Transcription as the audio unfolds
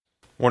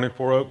Morning,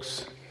 Four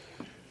Oaks.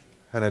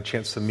 Had a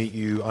chance to meet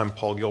you. I'm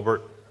Paul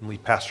Gilbert. I'm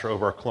lead pastor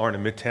over our Clarn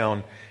and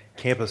Midtown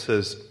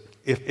campuses.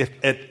 If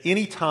at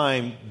any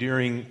time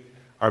during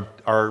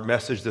our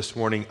message this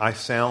morning I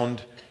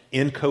sound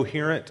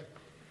incoherent,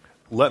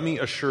 let me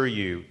assure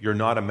you, you're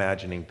not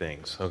imagining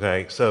things,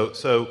 okay?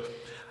 So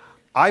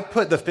I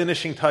put the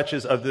finishing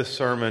touches of this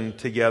sermon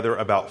together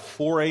about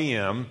 4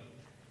 a.m.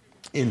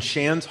 in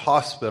Shands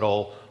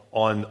Hospital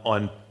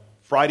on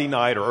Friday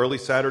night or early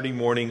Saturday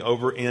morning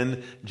over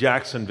in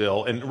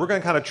Jacksonville. And we're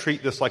going to kind of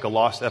treat this like a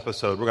lost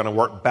episode. We're going to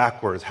work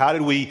backwards. How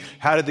did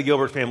the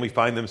Gilbert family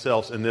find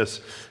themselves in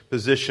this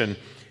position?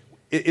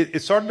 It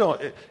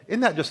started, isn't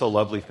that just a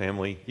lovely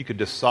family? You could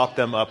just sop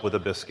them up with a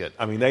biscuit.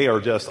 I mean, they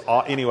are just,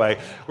 anyway,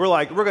 we're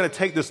going to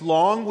take this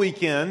long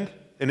weekend,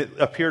 and it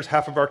appears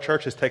half of our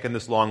church has taken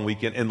this long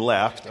weekend and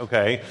left,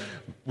 okay?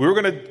 We were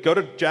going to go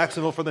to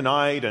Jacksonville for the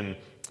night and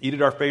eat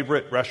at our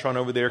favorite restaurant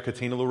over there,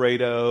 Catina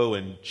Laredo,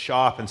 and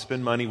shop and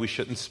spend money we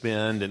shouldn't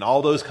spend and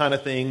all those kind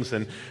of things.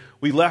 And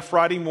we left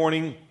Friday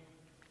morning.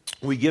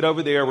 We get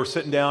over there. We're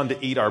sitting down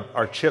to eat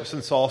our chips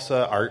and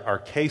salsa, our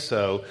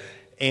queso.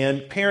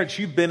 And parents,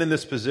 you've been in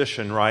this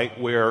position, right,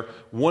 where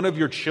one of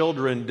your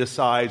children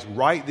decides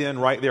right then,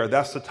 right there,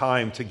 that's the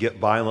time to get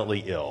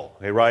violently ill,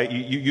 okay, right?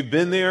 You've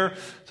been there.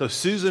 So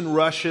Susan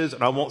rushes,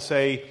 and I won't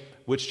say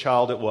which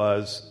child it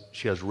was.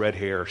 She has red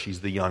hair.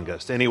 She's the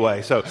youngest.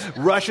 Anyway, so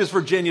rushes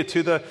Virginia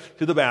to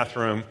the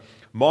bathroom.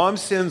 Mom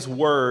sends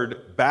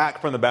word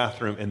back from the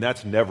bathroom, and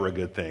that's never a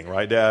good thing,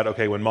 right, Dad?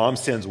 Okay, when Mom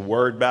sends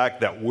word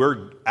back that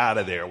we're out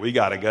of there, we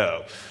got to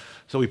go.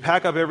 So we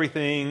pack up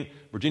everything.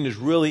 Virginia's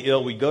really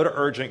ill. We go to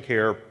urgent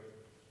care.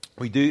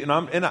 We do, and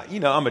I'm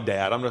a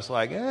dad. I'm just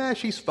like,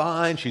 she's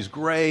fine. She's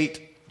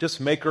great. Just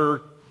make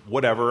her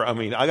whatever. I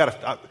mean, I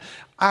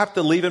have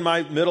to leave in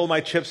my middle of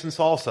my chips and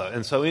salsa.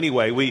 And so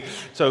anyway, we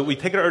take her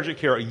to urgent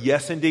care.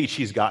 Yes, indeed,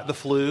 she's got the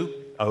flu,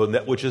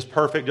 which is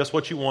perfect, just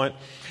what you want.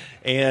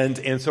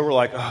 And so we're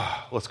like,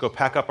 let's go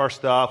pack up our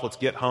stuff. Let's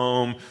get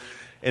home.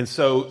 And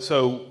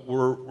so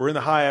we're in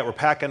the Hyatt. We're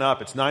packing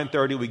up. It's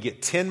 9:30. We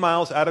get 10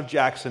 miles out of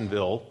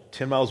Jacksonville,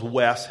 10 miles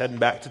west, heading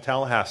back to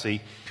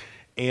Tallahassee.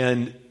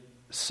 And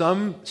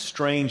some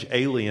strange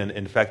alien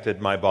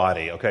infected my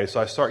body. Okay, so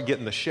I start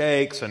getting the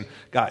shakes and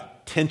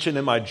got tension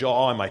in my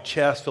jaw and my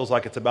chest feels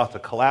like it's about to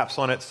collapse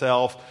on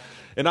itself.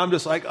 And I'm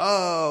just like,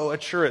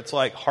 it's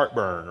like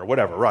heartburn or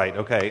whatever, right?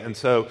 Okay, and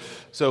so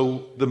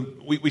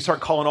we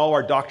start calling all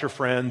our doctor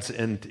friends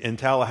in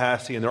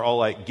Tallahassee, and they're all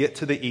like, get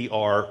to the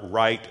ER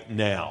right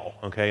now,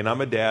 okay? And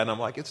I'm a dad, and I'm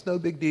like, it's no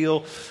big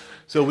deal.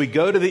 So we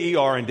go to the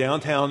ER in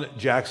downtown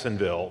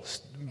Jacksonville.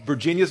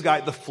 Virginia's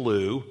got the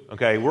flu,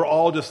 okay? We're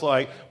all just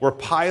like, we're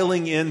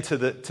piling into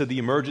the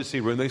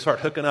emergency room. They start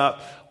hooking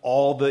up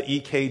all the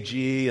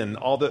EKG and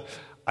all the...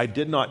 I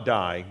did not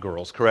die,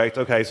 girls, correct?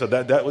 Okay, so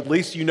that at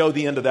least you know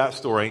the end of that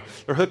story.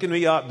 They're hooking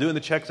me up, doing the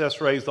checks,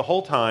 x-rays. The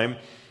whole time,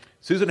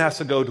 Susan has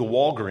to go to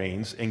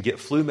Walgreens and get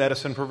flu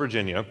medicine for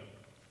Virginia.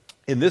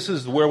 And this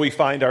is where we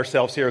find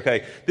ourselves here,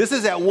 okay? This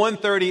is at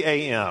 1:30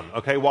 a.m.,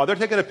 okay? While they're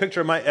taking a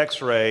picture of my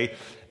x-ray,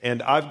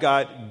 and I've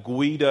got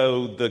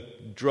Guido, the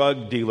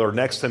drug dealer,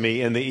 next to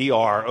me in the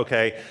ER,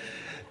 okay?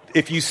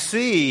 If you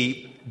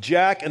see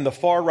Jack in the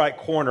far right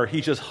corner,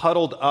 he's just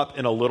huddled up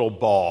in a little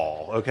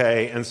ball,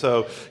 okay? And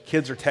so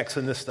kids are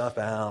texting this stuff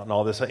out and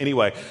all this.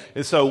 Anyway,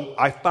 and so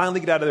I finally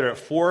get out of there at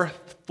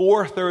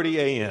 4:30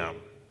 a.m.,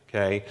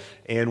 okay?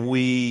 And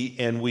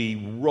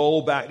we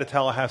roll back to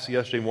Tallahassee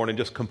yesterday morning,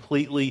 just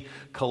completely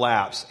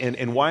collapse.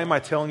 And why am I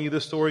telling you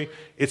this story?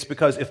 It's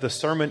because if the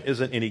sermon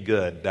isn't any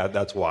good,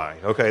 that's why.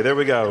 Okay, there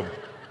we go.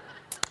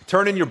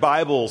 Turn in your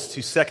Bibles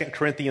to 2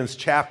 Corinthians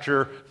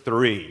chapter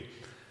 3.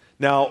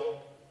 Now,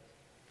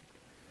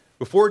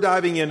 before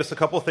diving in, just a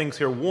couple of things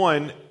here.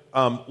 One,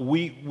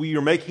 we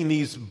are making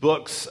these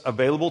books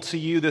available to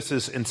you. This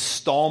is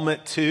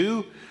installment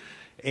 2.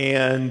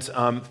 And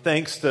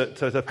thanks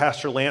to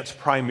Pastor Lance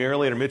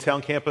primarily at our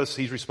Midtown campus.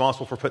 He's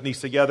responsible for putting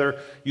these together.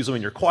 Use them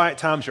in your quiet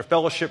times, your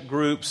fellowship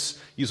groups.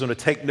 Use them to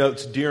take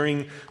notes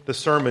during the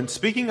sermon.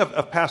 Speaking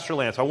of Pastor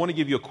Lance, I want to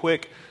give you a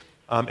quick,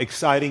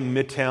 exciting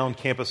Midtown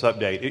campus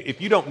update.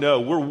 If you don't know,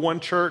 we're one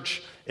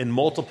church in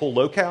multiple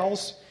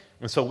locales.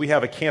 And so we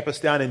have a campus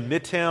down in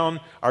Midtown.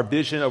 Our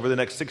vision over the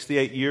next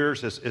 68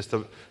 years is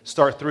to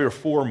start 3 or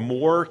 4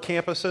 more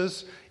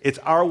campuses. It's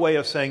our way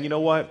of saying, you know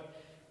what?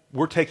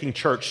 We're taking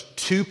church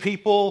to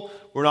people.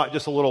 We're not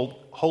just a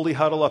little holy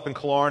huddle up in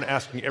Clarn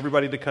asking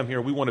everybody to come here.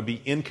 We want to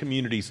be in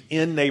communities,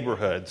 in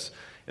neighborhoods.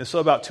 And so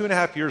about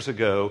 2.5 years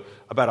ago,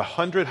 about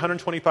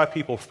 125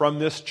 people from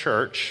this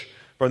church,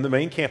 from the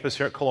main campus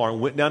here at Clarn,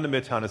 went down to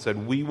Midtown and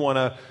said, we want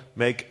to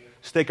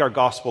stake our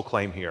gospel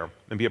claim here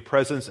and be a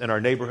presence in our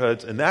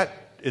neighborhoods. And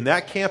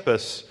that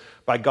campus,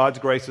 by God's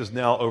grace, is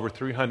now over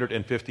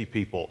 350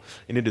 people.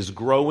 And it is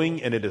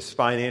growing, and it is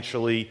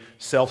financially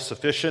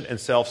self-sufficient and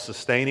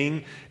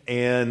self-sustaining.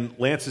 And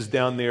Lance is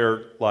down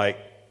there like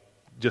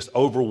just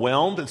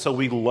overwhelmed. And so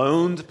we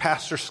loaned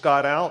Pastor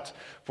Scott out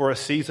for a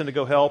season to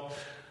go help.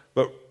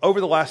 But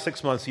over the last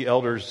 6 months, the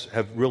elders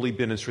have really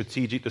been in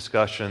strategic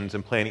discussions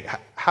and planning.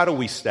 How do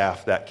we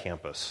staff that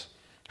campus?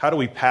 How do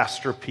we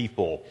pastor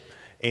people?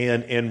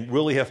 And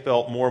really have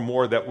felt more and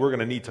more that we're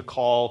going to need to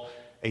call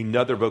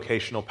another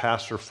vocational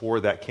pastor for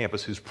that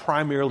campus who's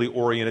primarily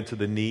oriented to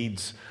the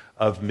needs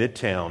of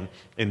Midtown,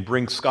 and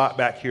bring Scott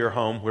back here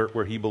home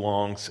where he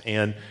belongs.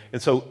 And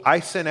so I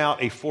sent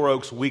out a Four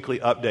Oaks weekly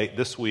update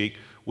this week,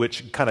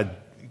 which kind of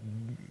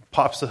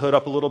pops the hood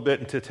up a little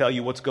bit and to tell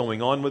you what's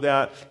going on with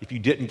that. If you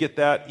didn't get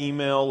that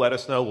email, let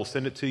us know. We'll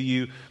send it to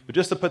you. But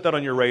just to put that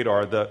on your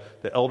radar, the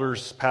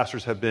elders,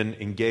 pastors have been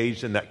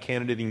engaged in that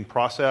candidating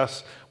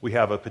process. We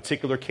have a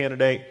particular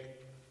candidate.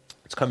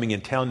 It's coming in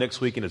town next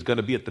week and is going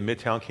to be at the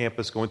Midtown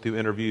campus going through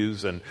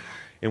interviews, and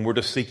we're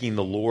just seeking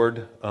the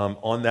Lord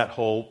on that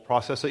whole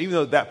process. So even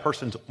though that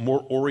person's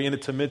more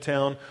oriented to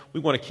Midtown, we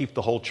want to keep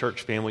the whole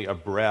church family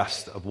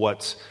abreast of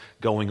what's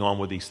going on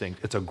with these things.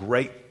 It's a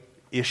great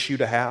issue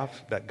to have,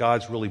 that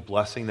God's really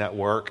blessing that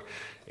work,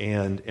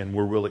 and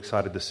we're really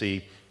excited to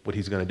see what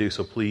he's going to do.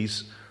 So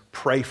please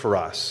pray for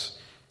us.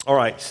 All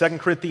right, 2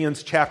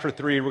 Corinthians chapter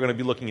 3, we're going to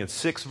be looking at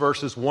 6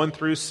 verses 1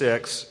 through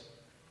 6.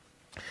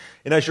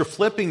 And as you're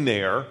flipping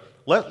there,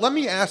 let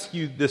me ask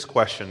you this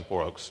question,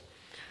 folks.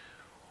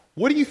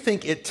 What do you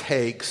think it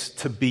takes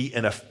to be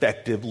an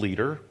effective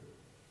leader?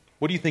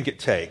 What do you think it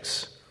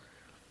takes?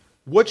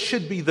 What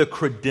should be the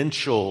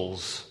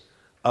credentials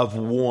of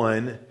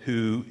one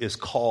who is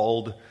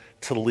called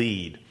to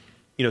lead?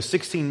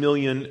 16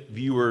 million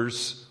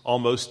viewers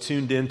almost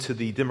tuned into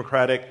the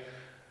Democratic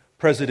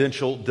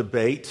presidential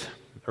debate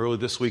earlier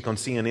this week on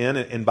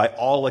CNN, and by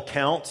all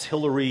accounts,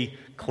 Hillary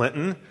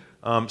Clinton,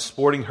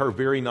 sporting her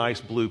very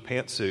nice blue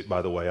pantsuit,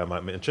 by the way, I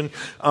might mention,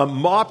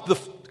 mopped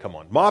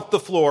the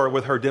floor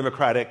with her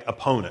Democratic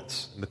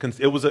opponents.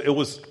 It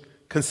was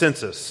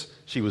consensus.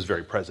 She was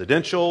very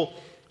presidential.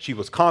 She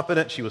was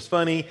confident. She was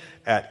funny,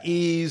 at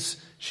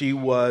ease. She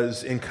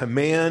was in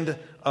command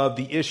of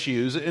the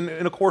issues. And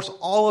of course,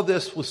 all of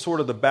this was sort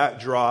of the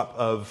backdrop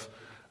of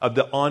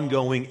the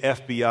ongoing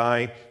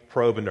FBI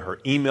probe into her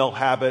email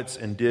habits.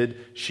 And did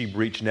she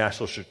breach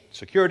national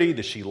security?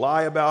 Did she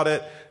lie about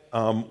it?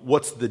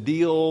 What's the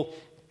deal?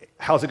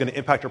 How's it going to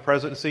impact her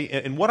presidency?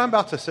 And what I'm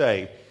about to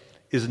say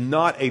is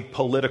not a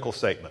political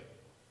statement.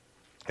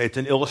 It's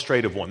an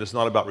illustrative one. This is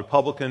not about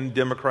Republican,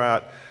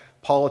 Democrat,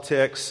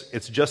 politics.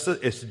 It's just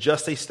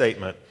a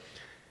statement.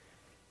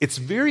 It's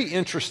very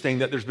interesting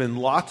that there's been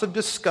lots of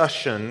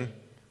discussion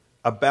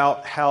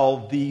about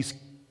how these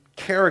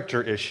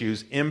character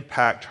issues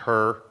impact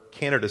her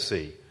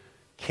candidacy.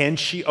 Can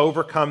she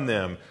overcome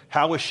them?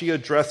 How is she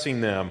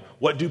addressing them?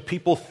 What do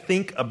people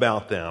think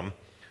about them?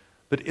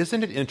 But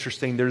isn't it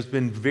interesting, there's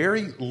been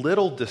very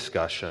little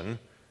discussion,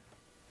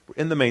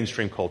 in the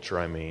mainstream culture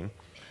I mean,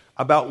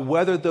 about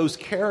whether those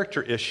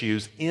character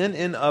issues in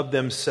and of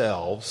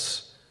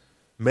themselves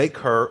make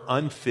her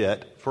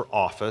unfit for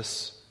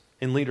office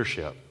and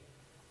leadership.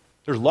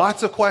 There's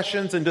lots of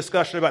questions and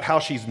discussion about how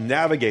she's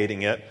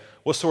navigating it,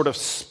 what sort of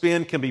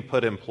spin can be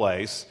put in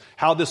place,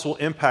 how this will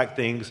impact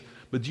things.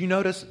 But do you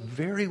notice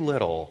very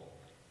little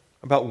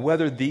about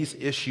whether these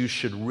issues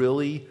should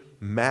really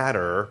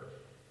matter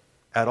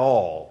at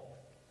all?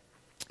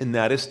 And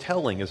that is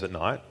telling, is it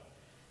not?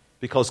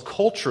 Because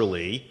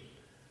culturally,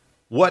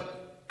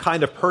 what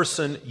kind of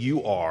person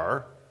you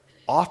are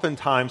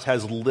oftentimes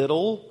has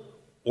little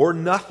or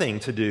nothing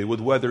to do with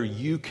whether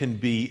you can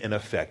be an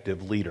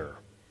effective leader.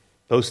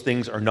 Those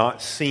things are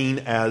not seen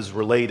as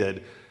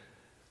related.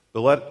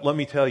 But let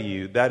me tell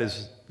you, that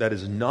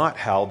is not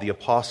how the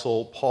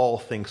Apostle Paul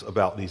thinks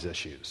about these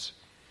issues.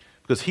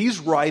 Because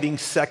he's writing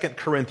 2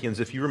 Corinthians,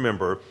 if you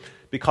remember,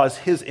 because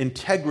his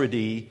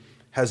integrity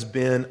has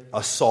been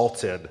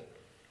assaulted.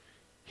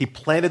 He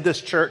planted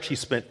this church. He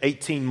spent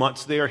 18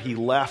 months there. He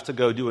left to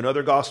go do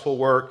another gospel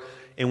work.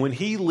 And when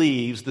he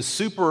leaves, the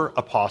super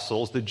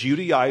apostles, the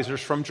Judaizers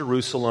from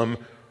Jerusalem,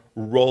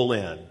 roll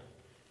in.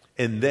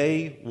 And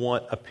they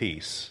want a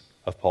piece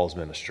of Paul's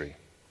ministry.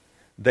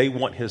 They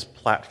want his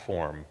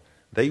platform.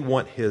 They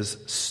want his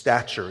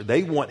stature.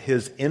 They want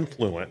his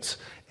influence.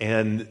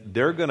 And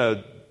they're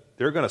going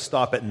to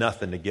stop at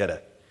nothing to get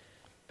it.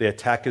 They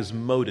attack his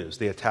motives.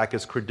 They attack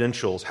his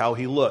credentials, how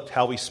he looked,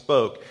 how he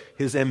spoke,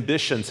 his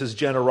ambitions, his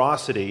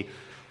generosity.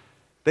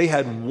 They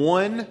had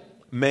one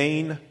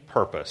main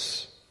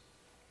purpose,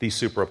 these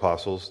super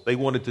apostles. They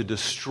wanted to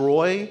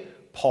destroy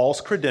Paul's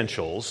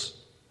credentials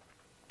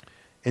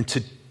and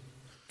to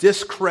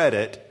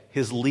discredit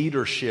his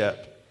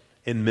leadership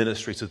in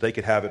ministry so that they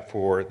could have it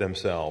for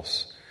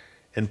themselves.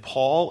 And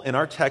Paul, in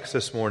our text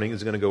this morning,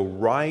 is going to go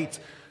right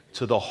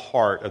to the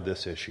heart of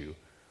this issue.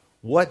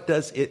 What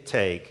does it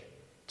take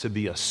to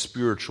be a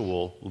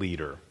spiritual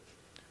leader?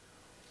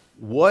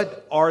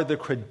 What are the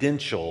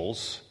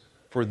credentials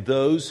for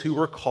those who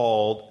are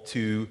called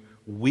to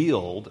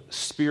wield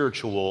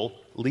spiritual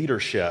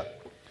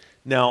leadership?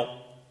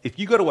 Now, if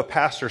you go to a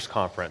pastor's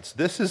conference,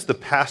 this is the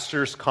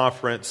pastor's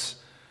conference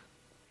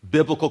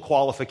biblical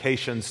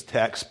qualifications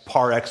text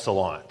par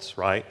excellence,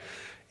 right?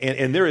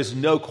 And there is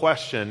no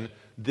question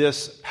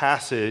this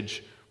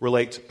passage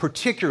relates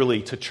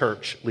particularly to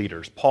church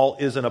leaders. Paul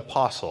is an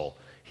apostle.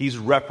 He's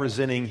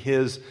representing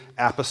his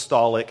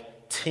apostolic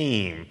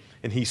team.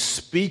 and he's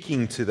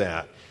speaking to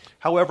that.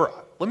 However,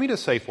 let me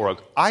just say,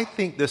 folks, I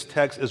think this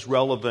text is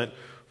relevant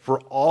for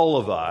all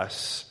of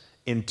us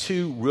in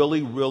two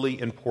really, really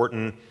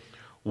important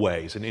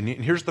ways. And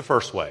here's the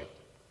first way.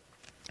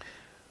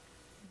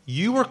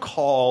 You are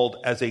called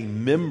as a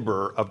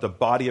member of the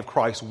body of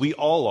Christ. We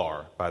all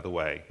are, by the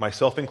way,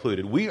 myself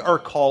included. We are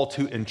called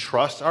to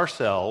entrust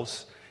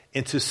ourselves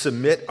and to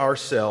submit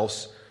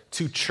ourselves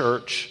to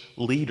church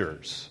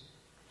leaders.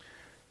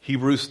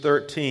 Hebrews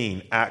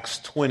 13, Acts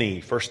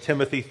 20, 1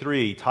 Timothy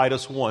 3,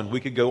 Titus 1. We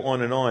could go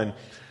on and on.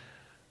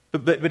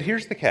 But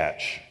here's the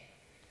catch.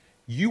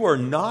 You are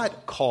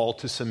not called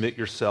to submit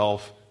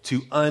yourself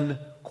to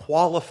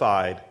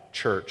unqualified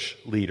church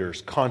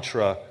leaders,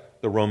 contra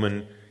the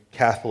Roman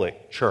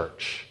Catholic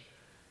Church.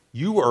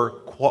 You are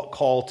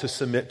called to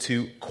submit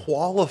to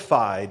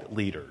qualified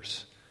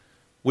leaders,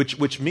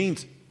 which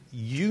means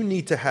you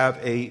need to have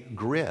a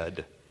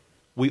grid.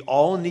 We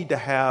all need to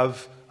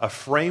have a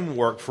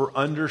framework for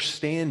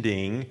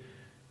understanding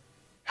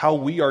how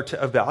we are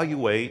to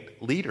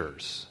evaluate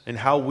leaders and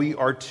how we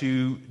are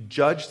to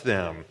judge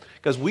them.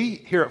 Because we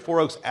here at Four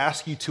Oaks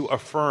ask you to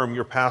affirm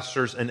your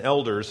pastors and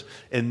elders,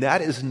 and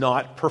that is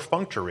not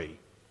perfunctory.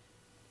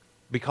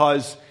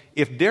 Because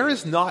if there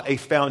is not a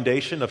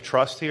foundation of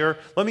trust here,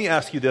 let me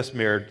ask you this,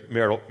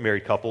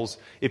 married couples.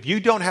 If you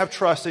don't have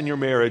trust in your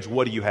marriage,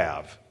 what do you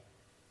have?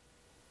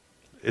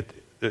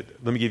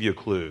 Let me give you a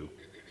clue.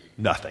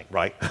 Nothing,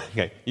 right?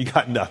 Okay, you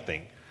got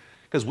nothing.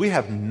 Because we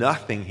have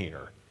nothing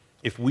here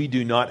if we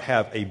do not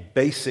have a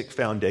basic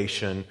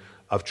foundation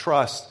of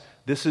trust.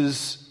 This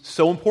is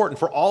so important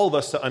for all of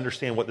us to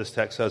understand what this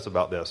text says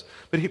about this.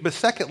 But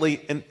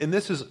secondly, and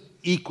this is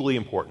equally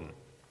important,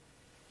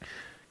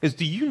 is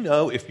do you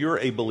know if you're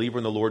a believer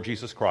in the Lord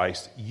Jesus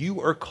Christ,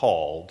 you are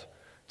called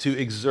to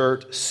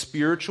exert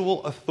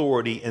spiritual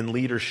authority and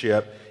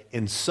leadership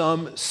in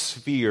some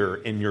sphere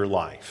in your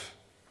life?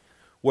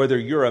 Whether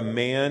you're a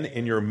man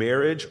in your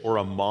marriage or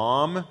a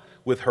mom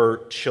with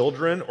her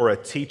children or a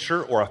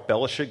teacher or a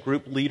fellowship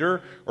group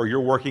leader, or you're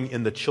working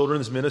in the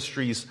children's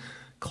ministries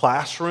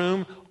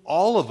classroom,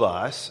 all of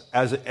us,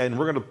 and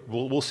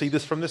we'll see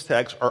this from this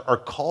text, are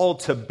called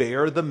to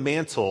bear the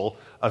mantle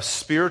of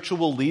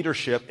spiritual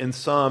leadership in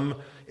some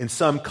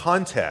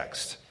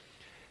context.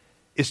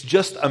 It's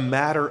just a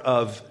matter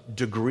of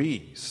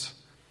degrees.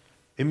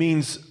 It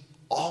means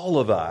all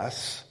of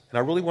us, and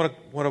I really want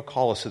to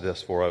call us to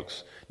this, Four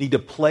Oaks, need to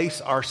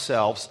place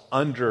ourselves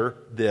under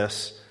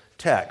this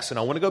text. And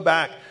I want to go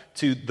back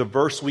to the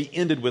verse we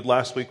ended with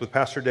last week with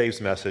Pastor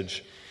Dave's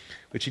message,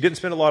 which he didn't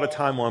spend a lot of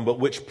time on, but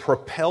which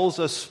propels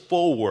us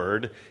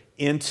forward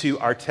into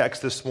our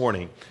text this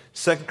morning.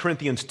 2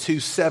 Corinthians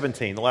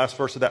 2:17, the last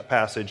verse of that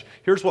passage.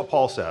 Here's what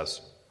Paul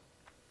says.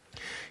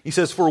 He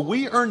says, "For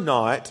we are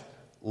not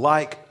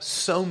like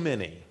so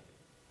many,"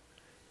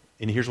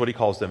 and here's what he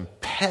calls them,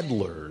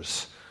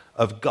 peddlers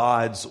of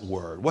God's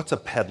word. What's a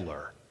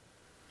peddler?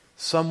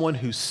 Someone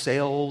who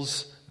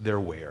sells their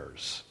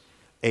wares.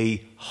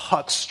 A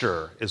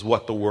huckster is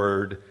what the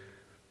word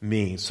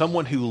means.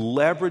 Someone who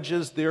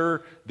leverages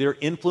their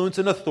influence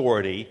and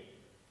authority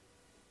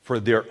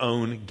for their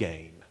own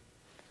gain.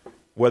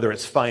 Whether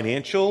it's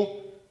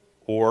financial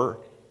or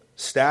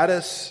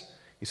status.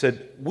 He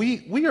said,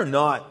 we are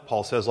not,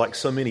 Paul says, like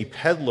so many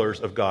peddlers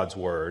of God's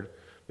word.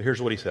 But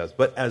here's what he says.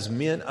 But as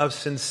men of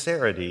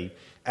sincerity,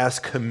 as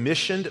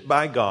commissioned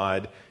by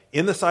God,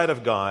 in the sight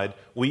of God,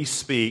 we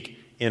speak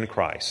in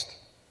Christ.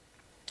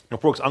 Now,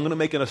 folks, I'm going to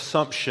make an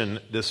assumption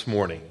this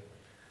morning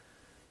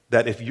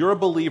that if you're a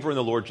believer in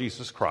the Lord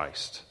Jesus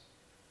Christ,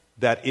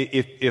 that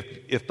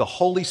if the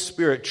Holy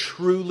Spirit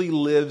truly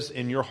lives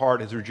in your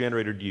heart, has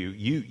regenerated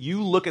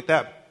you look at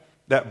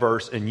that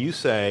verse and you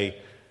say,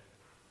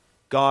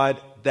 God,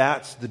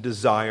 that's the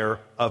desire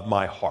of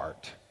my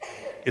heart.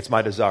 It's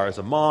my desire as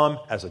a mom,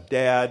 as a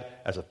dad,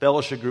 as a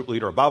fellowship group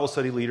leader, a Bible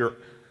study leader,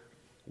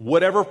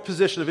 whatever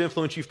position of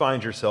influence you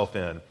find yourself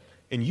in.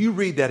 And you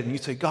read that and you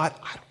say, God,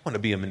 I don't want to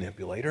be a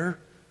manipulator.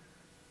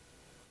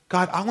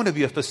 God, I want to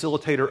be a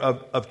facilitator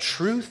of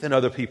truth in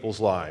other people's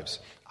lives.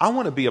 I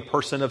want to be a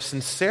person of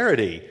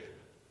sincerity.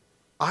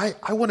 I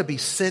want to be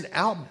sent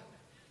out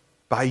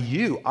by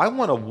you. I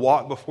want to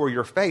walk before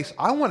your face.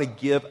 I want to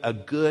give a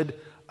good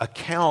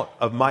account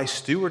of my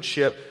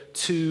stewardship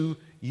to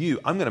you.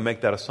 I'm going to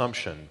make that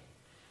assumption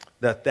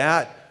that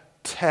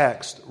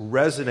text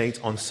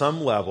resonates on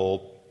some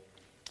level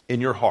in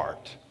your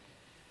heart.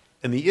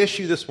 And the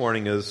issue this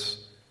morning is,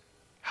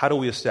 how do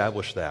we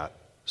establish that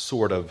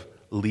sort of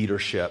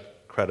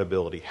leadership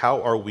credibility?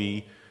 How are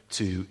we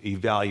to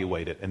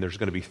evaluate it? And there's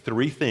going to be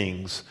three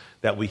things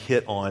that we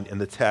hit on in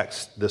the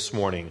text this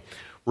morning.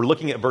 We're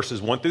looking at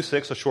verses 1 through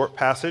 6, a short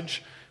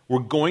passage. We're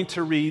going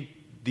to read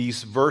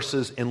these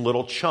verses in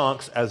little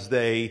chunks as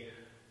they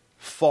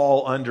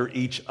fall under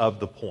each of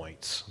the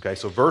points. Okay,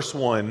 so verse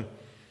 1,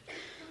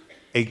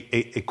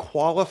 a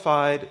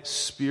qualified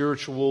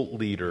spiritual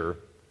leader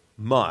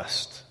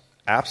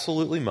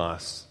absolutely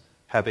must,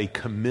 have a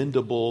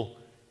commendable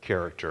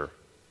character.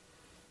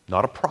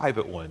 Not a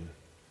private one,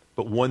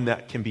 but one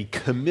that can be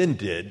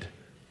commended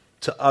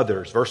to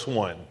others. Verse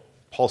 1,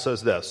 Paul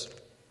says this,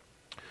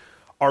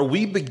 "Are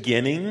we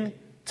beginning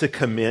to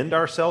commend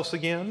ourselves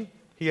again?"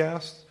 he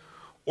asks.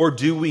 "Or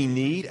do we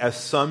need, as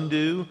some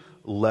do,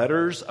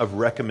 letters of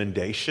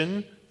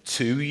recommendation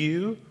to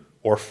you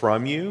or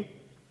from you?"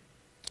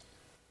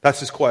 That's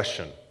his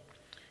question.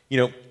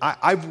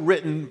 I've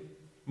written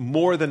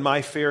more than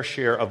my fair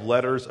share of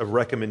letters of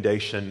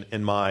recommendation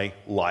in my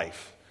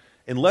life.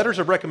 And letters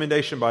of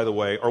recommendation, by the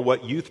way, are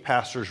what youth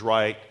pastors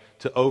write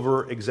to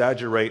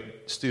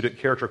over-exaggerate student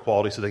character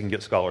quality so they can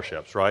get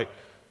scholarships, right?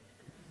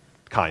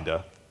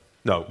 Kinda.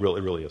 No, it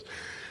really is.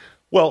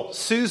 Well,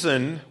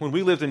 Susan, when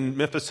we lived in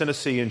Memphis,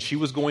 Tennessee, and she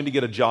was going to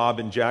get a job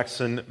in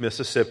Jackson,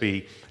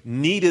 Mississippi,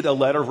 needed a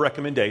letter of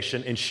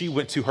recommendation, and she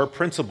went to her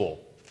principal.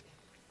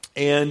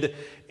 And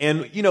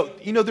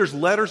there's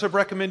letters of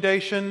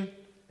recommendation,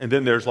 and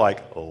then there's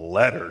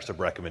letters of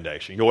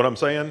recommendation. You know what I'm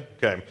saying?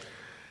 Okay.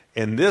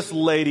 And this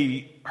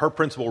lady, her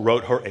principal,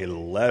 wrote her a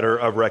letter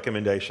of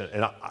recommendation.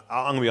 And I'm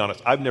going to be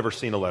honest, I've never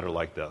seen a letter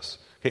like this.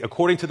 Okay,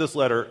 according to this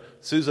letter,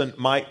 Susan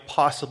might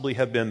possibly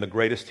have been the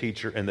greatest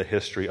teacher in the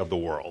history of the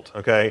world.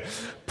 Okay?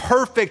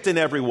 Perfect in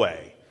every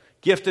way.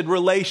 Gifted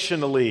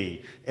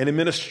relationally and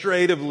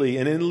administratively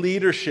and in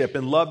leadership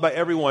and loved by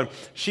everyone.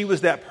 She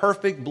was that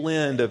perfect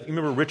blend of, you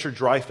remember Richard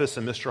Dreyfuss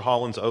and Mr.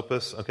 Holland's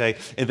Opus? Okay?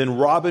 And then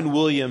Robin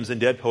Williams in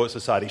Dead Poet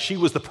Society. She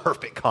was the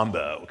perfect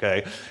combo.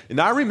 Okay? And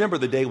I remember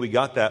the day we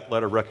got that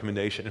letter of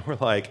recommendation and we're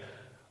like,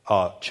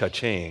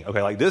 cha-ching.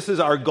 Okay, this is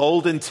our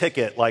golden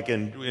ticket, like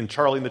in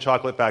Charlie and the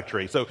Chocolate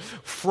Factory. So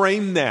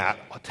frame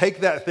that.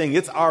 Take that thing.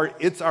 It's our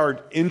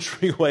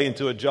entryway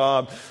into a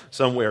job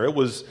somewhere. It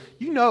was,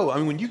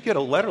 when you get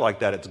a letter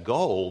like that, it's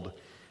gold.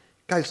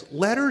 Guys,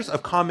 letters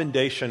of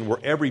commendation were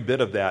every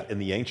bit of that in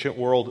the ancient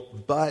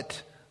world,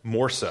 but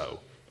more so.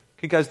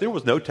 Okay, guys, there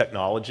was no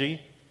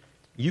technology.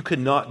 You could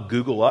not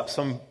Google up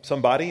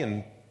somebody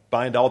and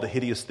find all the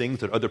hideous things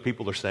that other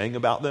people are saying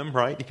about them,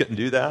 right? You couldn't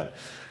do that.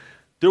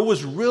 There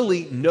was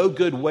really no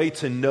good way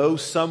to know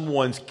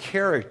someone's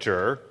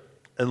character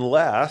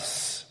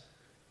unless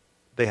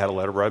they had a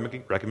letter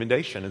of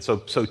recommendation. And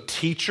so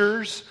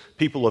teachers,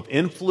 people of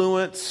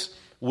influence,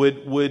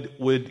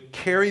 would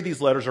carry these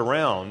letters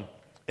around,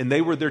 and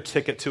they were their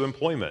ticket to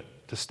employment,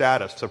 to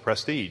status, to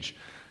prestige.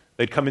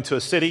 They'd come into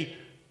a city,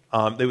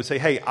 they would say,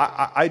 "Hey,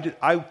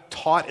 I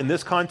taught in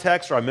this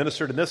context, or I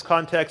ministered in this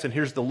context, and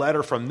here's the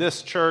letter from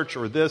this church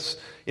or this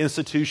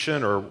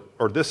institution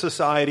or this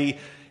society."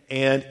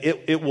 And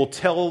it will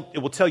tell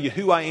you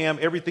who I am,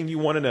 everything you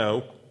want to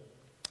know.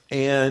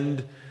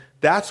 And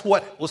that's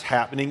what was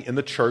happening in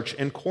the church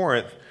in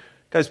Corinth.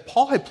 Guys,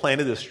 Paul had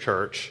planted this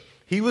church.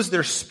 He was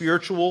their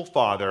spiritual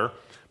father.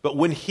 But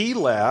when he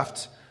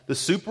left, the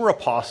super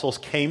apostles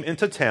came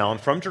into town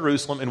from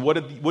Jerusalem. And what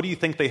do you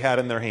think they had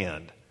in their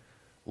hand?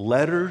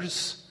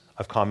 Letters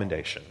of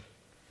commendation.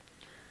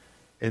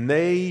 And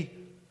they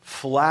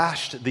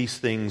flashed these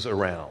things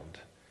around.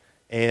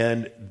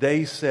 And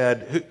they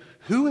said,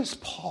 Who is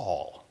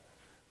Paul?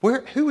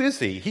 Who is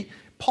he?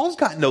 Paul's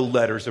got no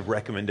letters of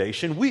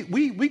recommendation.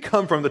 We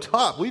come from the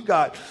top. We've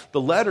got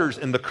the letters,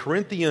 and the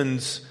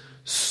Corinthians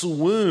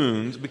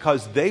swooned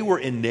because they were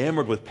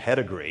enamored with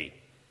pedigree.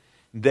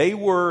 They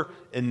were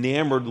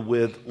enamored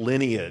with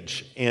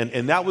lineage,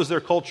 and that was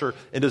their culture.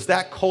 And does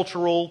that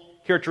cultural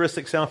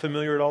characteristic sound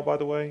familiar at all, by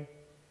the way?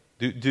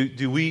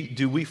 Do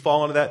we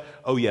fall into that?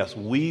 Oh, yes,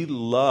 we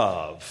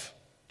love,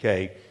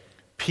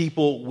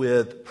 people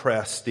with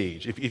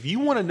prestige. If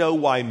you want to know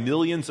why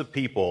millions of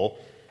people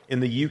in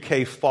the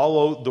UK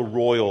follow the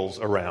royals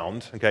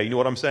around, you know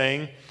what I'm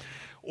saying?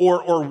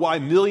 Or why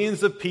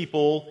millions of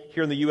people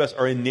here in the US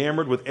are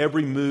enamored with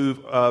every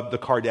move of the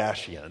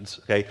Kardashians,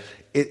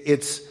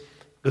 it's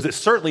because it's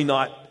certainly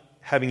not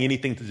having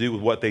anything to do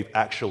with what they've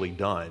actually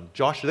done.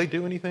 Josh, do they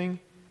do anything?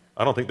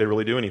 I don't think they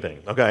really do anything,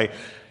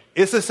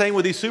 It's the same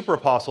with these super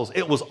apostles.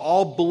 It was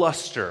all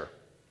bluster.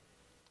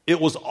 It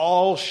was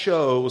all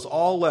show, it was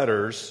all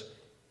letters.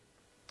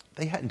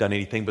 They hadn't done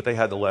anything, but they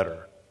had the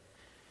letter.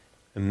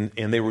 And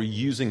they were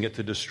using it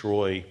to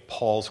destroy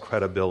Paul's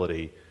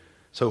credibility.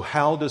 So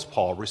how does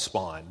Paul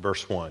respond?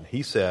 Verse 1,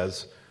 he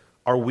says,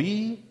 are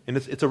we, and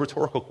it's a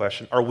rhetorical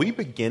question, are we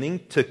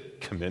beginning to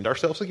commend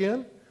ourselves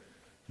again?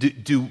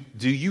 Do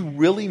you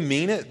really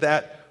mean it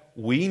that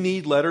we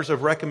need letters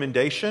of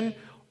recommendation?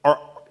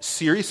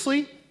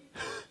 Seriously?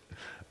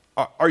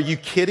 Are you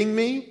kidding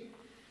me?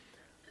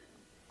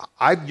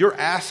 You're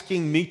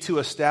asking me to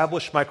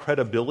establish my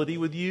credibility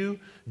with you?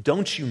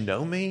 Don't you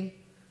know me?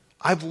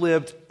 I've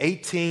lived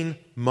 18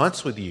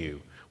 months with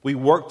you. We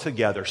worked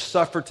together,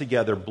 suffered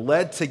together,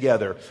 bled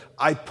together.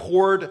 I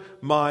poured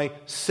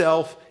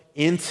myself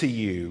into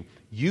you.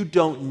 You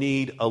don't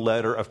need a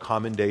letter of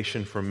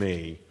commendation from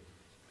me.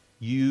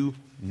 You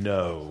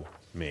know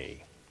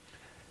me.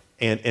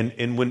 And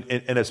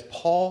as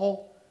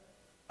Paul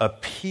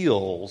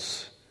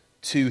appeals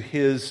to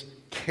his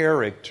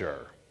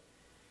character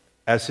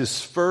as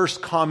his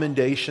first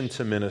commendation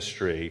to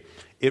ministry,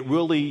 it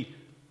really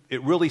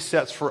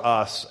sets for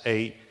us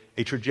a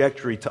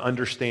trajectory to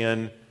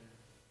understand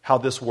how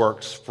this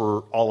works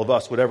for all of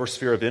us, whatever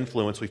sphere of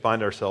influence we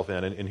find ourselves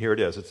in. And here it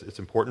is. It's an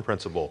important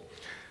principle.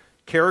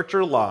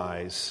 Character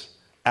lies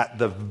at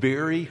the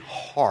very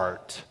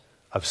heart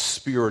of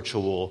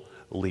spiritual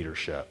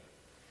leadership.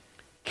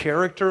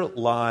 Character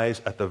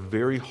lies at the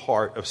very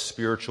heart of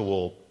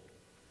spiritual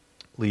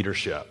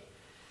leadership.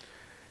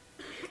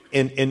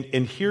 And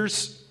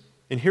here's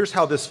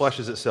how this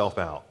fleshes itself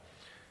out.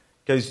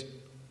 Guys,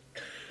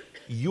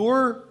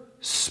 your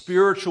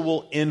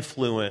spiritual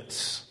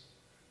influence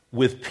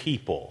with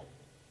people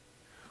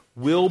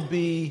will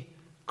be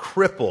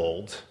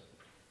crippled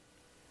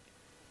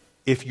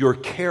if your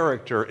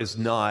character is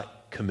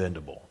not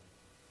commendable.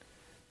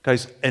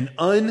 Guys, an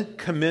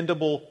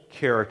uncommendable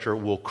character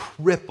will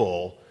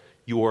cripple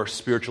your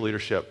spiritual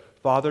leadership.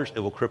 Fathers, it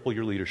will cripple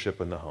your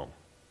leadership in the home.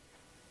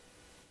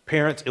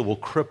 Parents, it will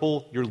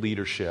cripple your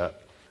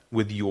leadership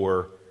with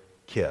your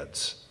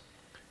kids.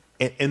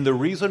 And the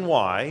reason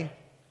why,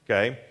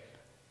 okay,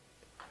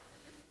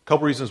 a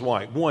couple reasons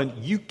why. One,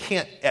 you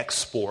can't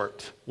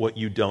export what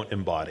you don't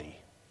embody.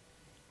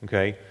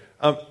 Okay?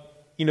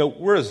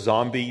 We're a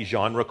zombie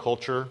genre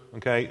culture,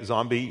 okay?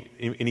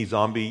 Any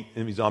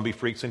zombie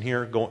freaks in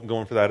here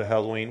going for that at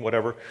Halloween,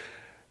 whatever?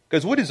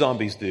 Because what do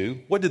zombies do?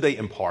 What do they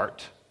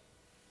impart?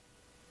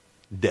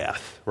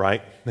 Death,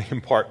 right? They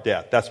impart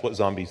death. That's what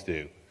zombies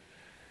do.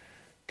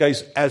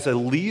 Guys, as a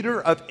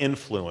leader of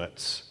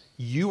influence,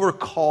 you are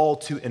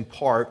called to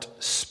impart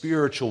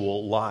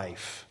spiritual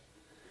life.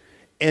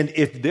 And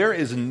if there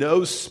is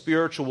no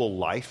spiritual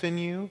life in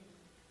you,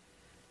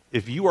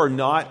 if you are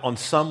not on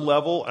some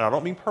level, and I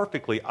don't mean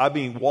perfectly, I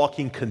mean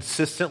walking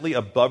consistently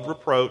above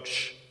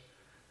reproach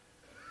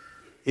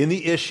in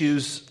the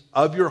issues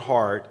of your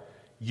heart,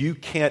 you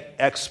can't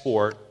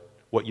export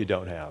what you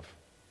don't have.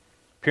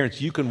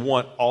 Parents, you can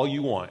want all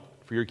you want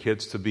for your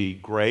kids to be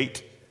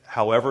great,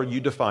 however you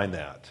define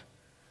that.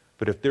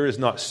 But if there is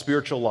not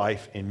spiritual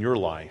life in your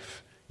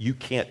life, you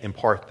can't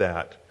impart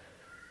that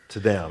to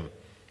them.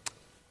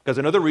 Because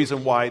another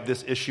reason why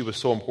this issue is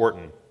so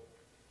important,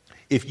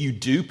 if you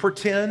do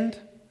pretend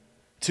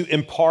to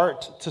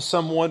impart to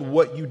someone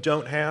what you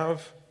don't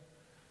have,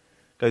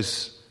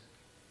 because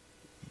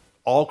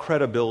all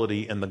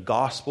credibility in the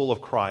gospel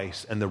of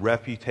Christ and the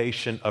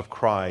reputation of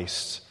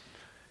Christ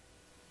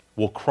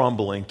will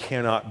crumble and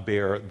cannot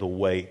bear the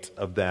weight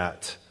of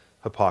that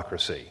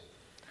hypocrisy.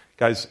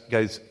 Guys,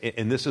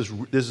 and this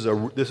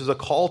is a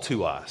call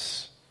to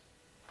us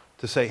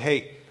to say,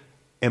 hey,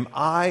 am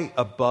I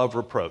above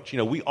reproach?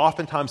 We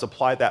oftentimes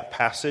apply that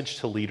passage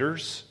to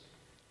leaders,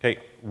 okay,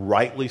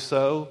 rightly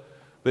so,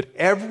 but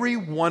every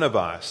one of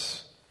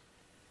us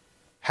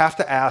have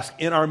to ask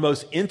in our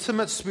most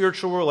intimate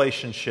spiritual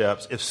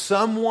relationships, if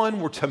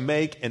someone were to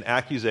make an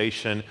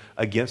accusation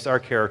against our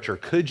character,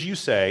 could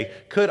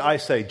I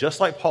say, just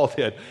like Paul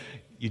did,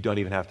 you don't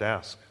even have to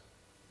ask.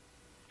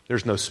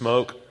 There's no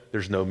smoke,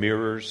 there's no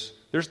mirrors,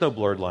 there's no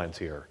blurred lines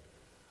here.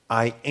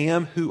 I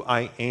am who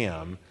I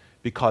am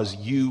because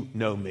you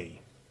know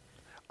me.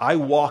 I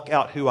walk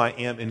out who I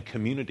am in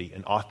community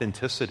and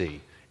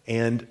authenticity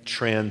and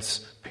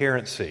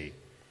transparency.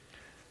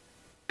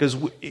 Because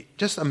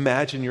just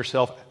imagine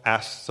yourself,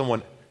 ask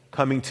someone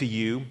coming to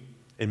you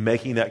and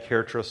making that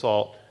character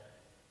assault.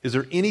 Is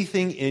there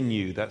anything in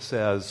you that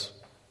says,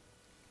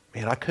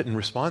 man, I couldn't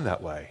respond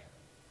that way?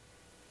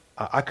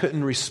 I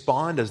couldn't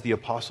respond as the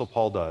Apostle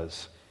Paul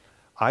does.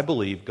 I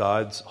believe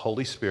God's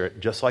Holy Spirit,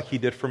 just like he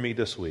did for me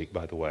this week,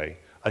 by the way,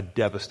 a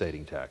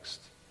devastating text.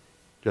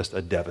 Just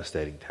a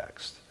devastating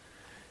text.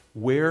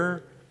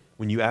 Where,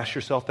 when you ask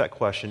yourself that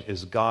question,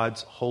 is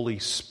God's Holy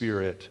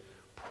Spirit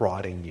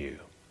prodding you?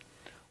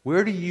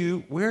 Where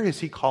is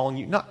he calling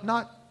you?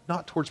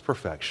 Not towards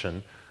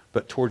perfection,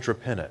 but towards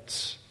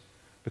repentance.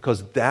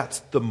 Because that's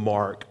the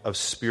mark of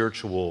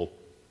spiritual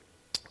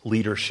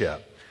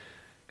leadership.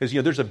 Because,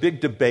 there's a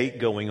big debate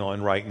going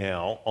on right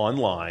now,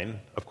 online,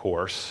 of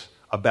course,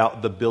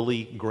 about the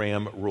Billy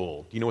Graham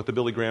rule. Do you know what the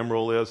Billy Graham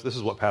rule is? This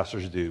is what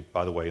pastors do,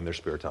 by the way, in their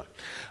spare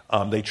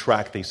time. They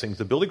track these things.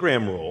 The Billy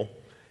Graham rule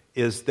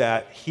is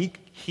that he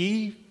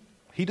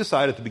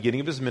decided at the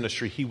beginning of his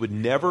ministry he would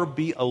never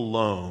be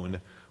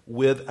alone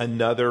with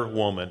another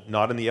woman.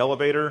 Not in the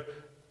elevator.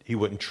 He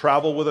wouldn't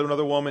travel with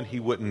another woman. He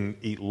wouldn't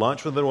eat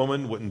lunch with another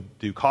woman. Wouldn't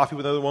do coffee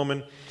with another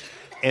woman.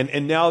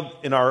 And now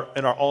in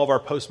all of our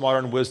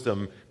postmodern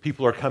wisdom,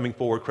 people are coming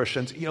forward,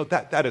 Christians.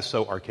 That is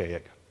so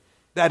archaic.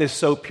 That is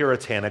so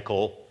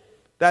puritanical.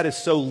 That is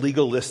so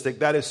legalistic.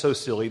 That is so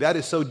silly. That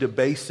is so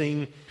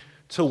debasing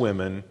to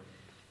women.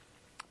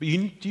 But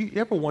do you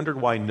ever wondered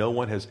why no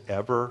one has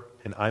ever,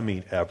 and I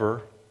mean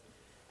ever,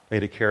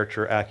 made a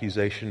character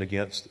accusation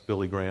against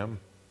Billy Graham?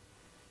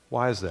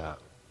 Why is that?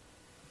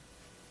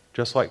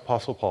 Just like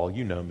Apostle Paul,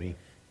 you know me.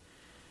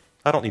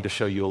 I don't need to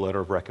show you a letter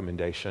of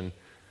recommendation.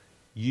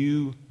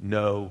 You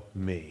know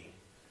me.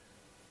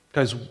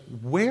 Because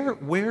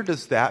where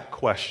does that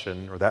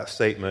question or that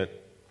statement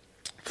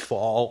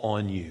fall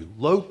on you?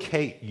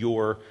 Locate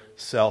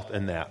yourself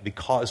in that.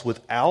 Because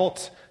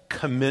without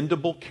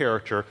commendable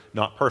character,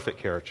 not perfect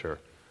character,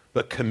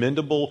 but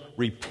commendable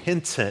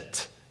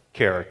repentant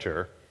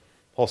character,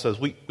 Paul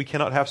says we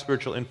cannot have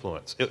spiritual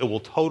influence. It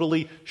will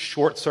totally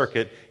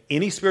short-circuit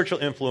any spiritual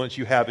influence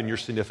you have in your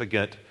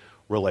significant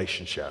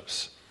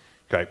relationships.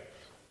 Okay,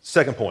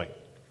 second point.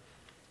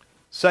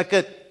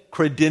 Second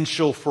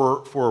credential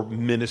for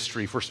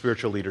ministry, for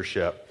spiritual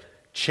leadership,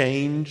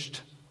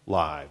 changed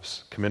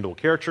lives. Commendable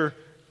character,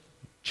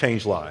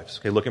 changed lives.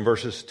 Okay, look in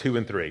verses 2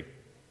 and 3.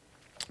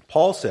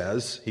 Paul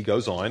says, he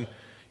goes on,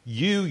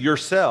 you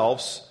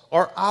yourselves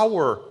are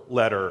our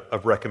letter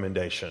of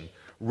recommendation,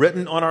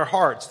 written on our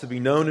hearts to be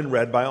known and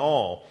read by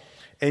all.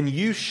 And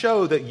you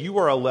show that you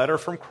are a letter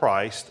from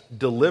Christ,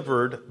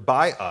 delivered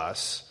by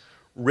us,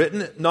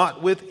 written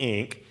not with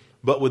ink,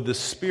 but with the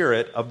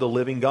Spirit of the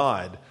living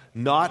God,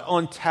 not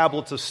on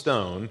tablets of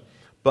stone,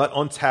 but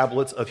on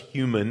tablets of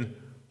human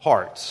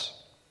hearts.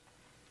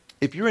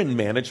 If you're in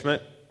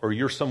management, or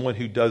you're someone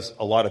who does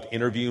a lot of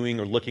interviewing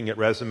or looking at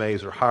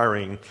resumes or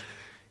hiring,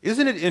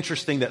 isn't it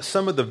interesting that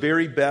some of the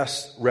very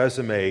best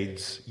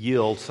resumes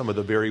yield some of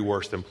the very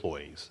worst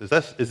employees?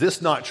 Is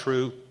this not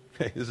true?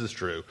 This is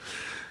true.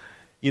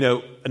 You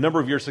know, a number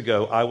of years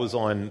ago, I was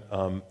on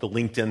the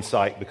LinkedIn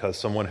site because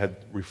someone had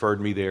referred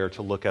me there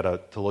to look at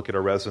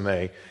a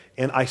resume,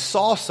 and I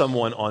saw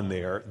someone on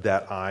there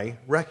that I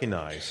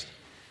recognized,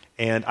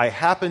 and I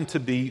happened to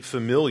be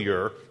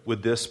familiar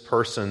with this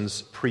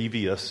person's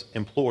previous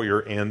employer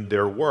and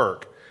their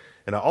work,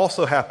 and I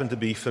also happened to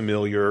be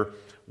familiar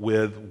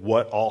with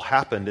what all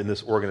happened in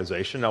this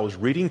organization. I was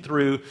reading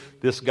through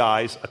this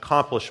guy's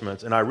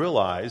accomplishments, and I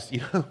realized,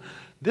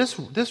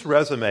 this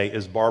resume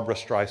is Barbara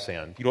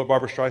Streisand. You know what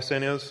Barbara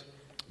Streisand is?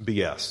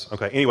 BS.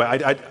 Okay. Anyway,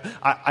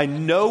 I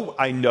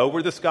know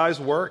where this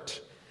guy's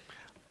worked.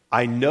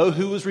 I know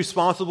who was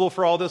responsible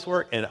for all this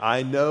work, and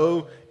I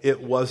know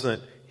it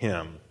wasn't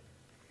him.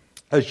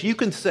 As you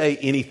can say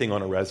anything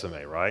on a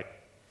resume, right?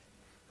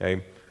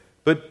 Okay.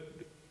 But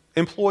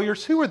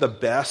employers, who are the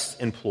best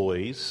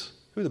employees?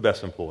 Who are the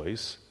best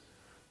employees?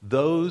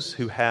 Those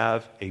who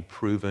have a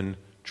proven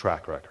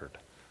track record.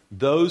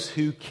 Those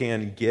who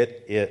can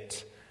get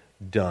it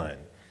done.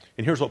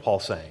 And here's what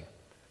Paul's saying.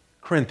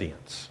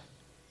 Corinthians,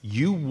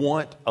 you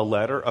want a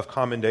letter of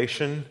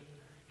commendation?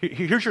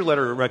 Here's your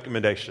letter of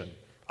recommendation.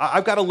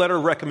 I've got a letter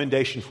of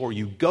recommendation for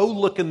you. Go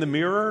look in the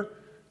mirror.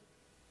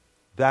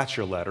 That's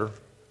your letter.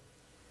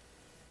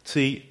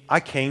 See,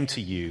 I came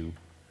to you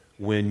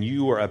when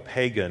you were a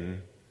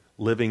pagan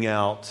living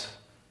out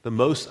the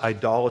most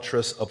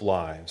idolatrous of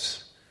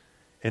lives.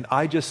 And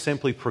I just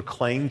simply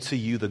proclaimed to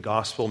you the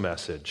gospel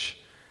message.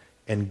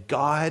 And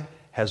God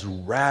has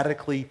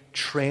radically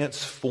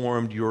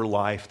transformed your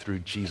life through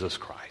Jesus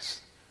Christ.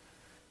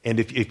 And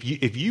if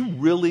you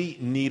really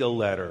need a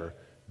letter,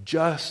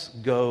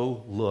 just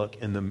go look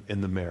in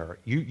the mirror.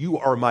 You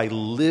are my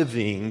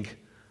living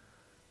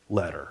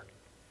letter.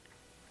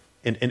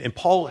 And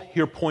Paul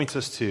here points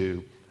us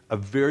to a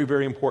very,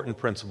 very important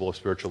principle of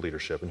spiritual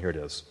leadership, and here it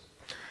is.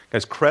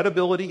 Guys,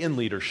 credibility in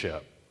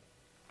leadership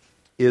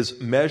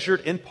is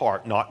measured in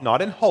part,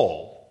 not in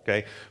whole,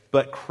 okay,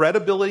 but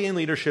credibility in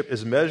leadership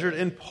is measured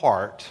in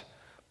part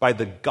by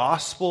the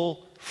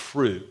gospel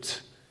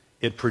fruit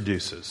it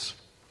produces.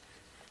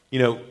 You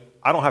know,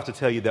 I don't have to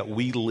tell you that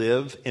we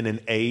live in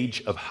an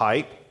age of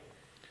hype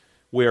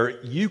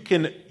where you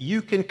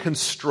can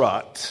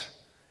construct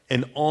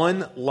an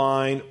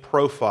online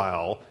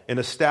profile and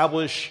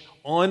establish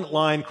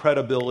online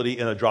credibility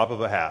in a drop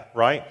of a hat,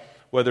 right?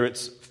 Whether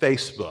it's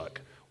Facebook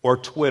or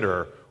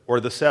Twitter or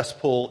the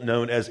cesspool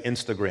known as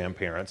Instagram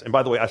parents. And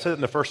by the way, I said it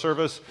in the first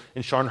service,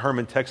 and Sean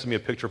Herman texted me a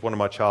picture of one of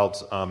my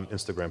child's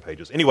Instagram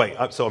pages. Anyway,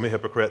 so I'm a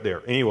hypocrite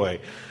there.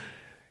 Anyway,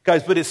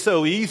 guys, but it's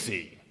so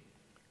easy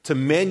to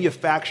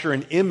manufacture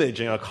an image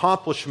and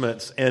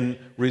accomplishments and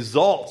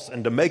results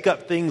and to make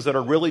up things that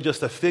are really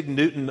just a fig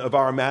Newton of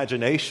our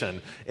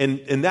imagination.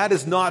 And that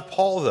is not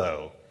Paul,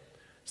 though.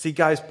 See,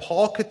 guys,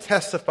 Paul could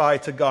testify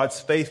to God's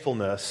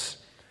faithfulness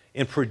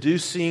in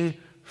producing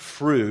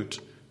fruit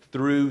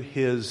through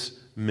his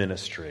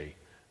ministry.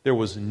 There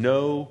was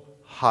no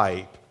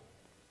hype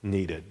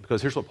needed.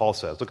 Because here's what Paul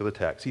says. Look at the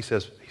text. He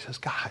says,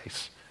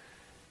 guys,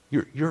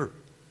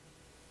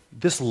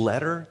 this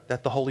letter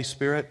that the Holy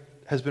Spirit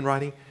has been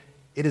writing,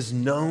 it is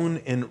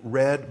known and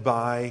read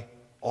by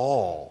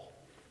all.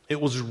 It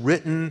was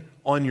written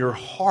on your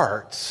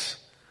hearts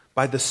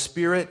by the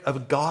Spirit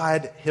of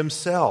God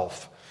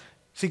himself.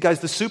 See, guys,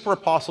 the super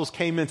apostles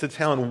came into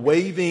town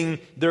waving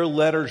their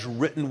letters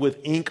written with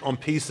ink on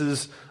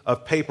pieces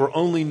of paper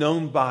only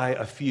known by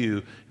a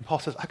few. And Paul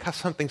says, I got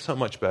something so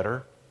much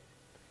better.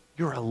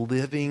 You're a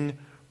living,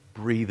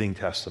 breathing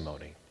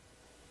testimony.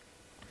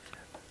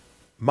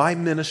 My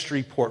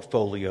ministry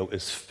portfolio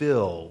is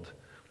filled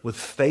with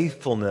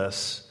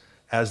faithfulness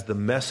as the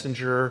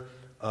messenger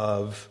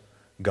of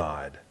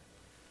God.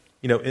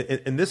 You know,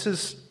 and this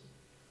is,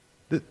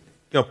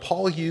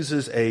 Paul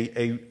uses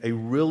a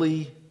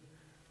really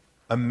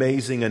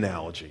amazing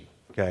analogy,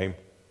 okay?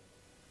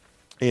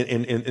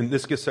 And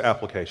this gets to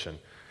application.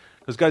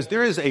 Because, guys,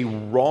 there is a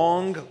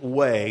wrong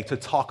way to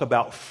talk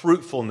about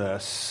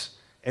fruitfulness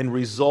and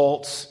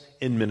results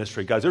in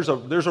ministry. Guys, there's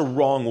a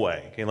wrong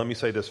way. Okay, let me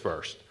say this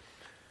first.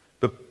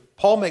 But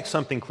Paul makes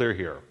something clear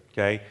here,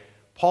 okay?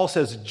 Paul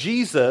says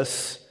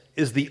Jesus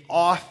is the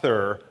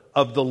author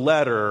of the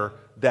letter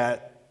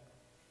that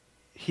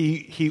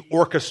he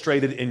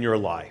orchestrated in your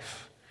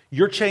life.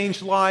 Your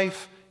changed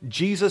life,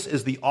 Jesus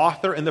is the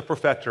author and the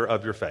perfecter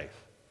of your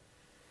faith.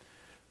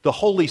 The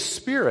Holy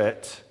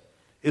Spirit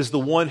is the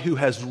one who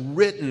has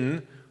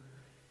written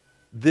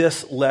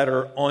this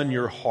letter on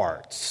your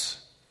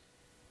hearts.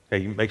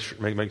 Okay,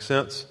 make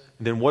sense?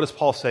 And then what does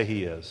Paul say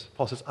he is?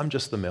 Paul says, I'm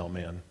just the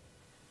mailman.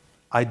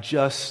 I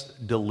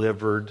just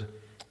delivered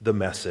the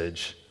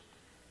message.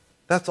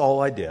 That's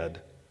all I did.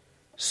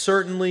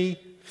 Certainly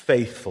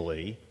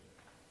faithfully,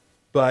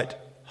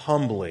 but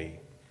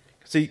humbly.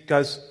 See,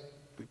 guys,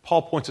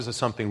 Paul points us to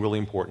something really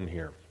important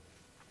here.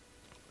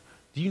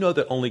 Do you know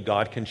that only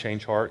God can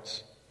change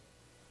hearts?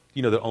 Do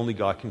you know that only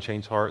God can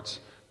change hearts?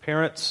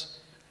 Parents,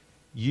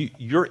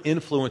 your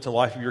influence in the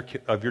life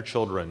of your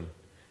children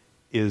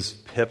is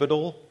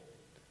pivotal,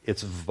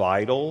 it's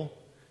vital,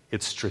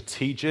 it's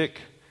strategic.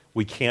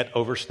 We can't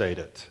overstate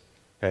it.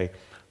 Okay?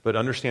 But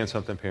understand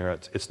something,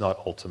 parents, it's not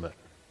ultimate.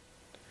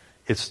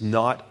 It's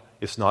not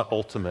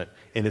ultimate,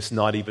 and it's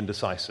not even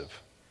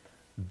decisive.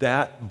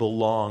 That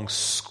belongs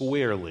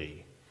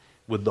squarely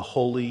with the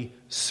Holy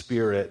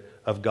Spirit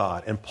of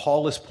God. And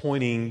Paul is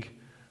pointing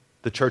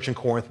the church in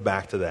Corinth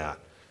back to that.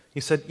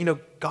 He said,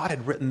 God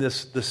had written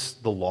the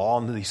law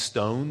on these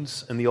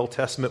stones in the Old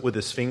Testament with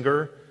his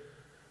finger,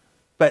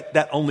 but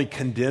that only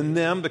condemned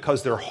them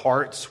because their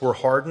hearts were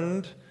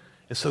hardened.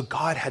 And so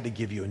God had to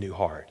give you a new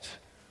heart.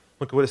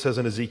 Look at what it says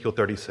in Ezekiel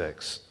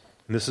 36.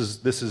 And this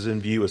is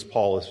in view as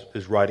Paul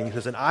is writing. He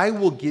says, and I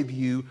will give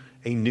you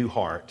a new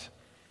heart,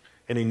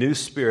 and a new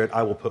spirit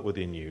I will put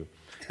within you.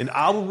 And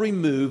I will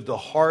remove the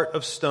heart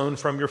of stone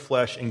from your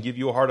flesh and give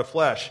you a heart of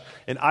flesh.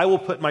 And I will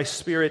put my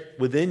spirit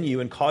within you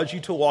and cause you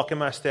to walk in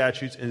my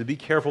statutes and to be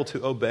careful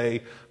to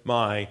obey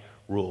my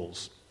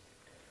rules.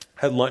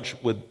 I had lunch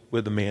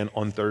with a man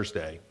on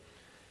Thursday,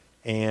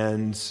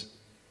 and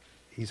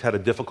he's had a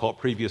difficult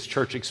previous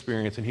church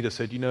experience, and he just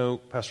said,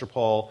 Pastor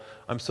Paul,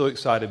 I'm so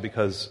excited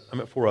because I'm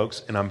at Four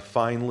Oaks and I'm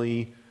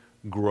finally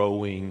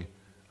growing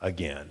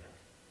again.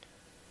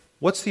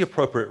 What's the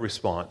appropriate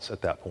response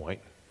at that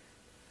point?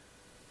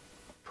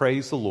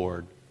 Praise the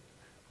Lord,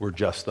 we're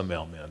just the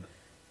mailmen.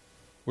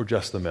 We're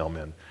just the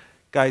mailmen.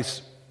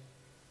 Guys,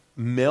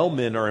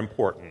 mailmen are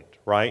important,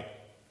 right?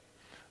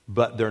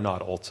 But they're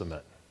not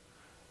ultimate.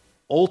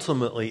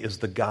 Ultimately is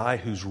the guy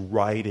who's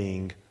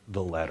writing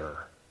the letter,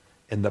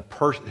 and the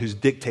person who's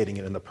dictating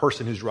it, and the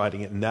person who's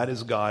writing it, and that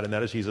is God, and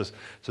that is Jesus.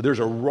 So there's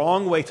a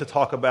wrong way to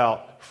talk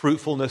about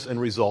fruitfulness and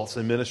results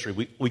in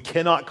ministry. We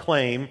cannot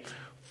claim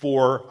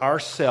for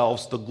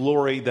ourselves the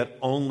glory that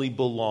only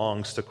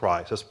belongs to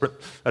Christ.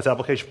 That's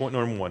application point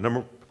number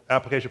one.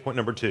 Application point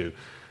number two.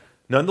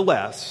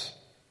 Nonetheless,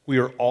 we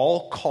are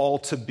all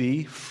called to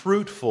be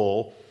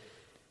fruitful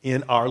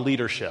in our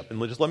leadership. And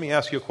just let me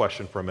ask you a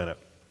question for a minute.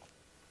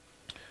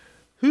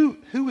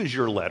 Who is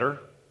your letter?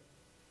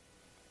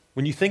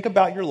 When you think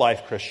about your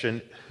life,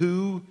 Christian,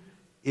 who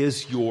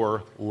is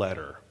your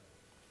letter?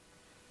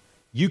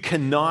 You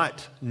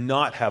cannot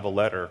not have a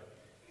letter.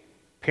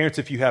 Parents,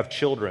 if you have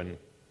children,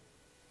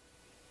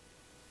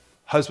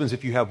 husbands,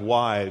 if you have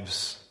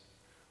wives,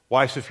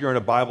 wives, if you're in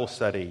a Bible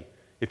study,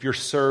 if you're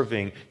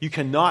serving, you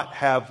cannot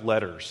have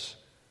letters.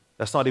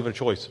 That's not even a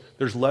choice.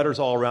 There's letters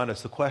all around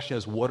us. The question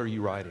is, what are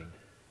you writing?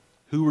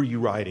 Who are you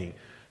writing?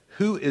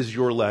 Who is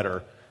your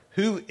letter?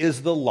 Who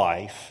is the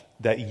life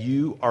that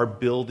you are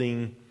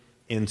building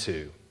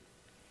into?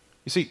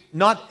 You see,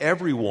 not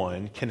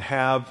everyone can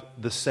have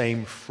the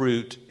same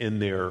fruit in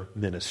their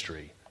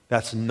ministry.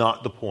 That's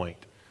not the point.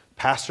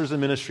 Pastors and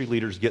ministry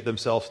leaders get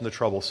themselves into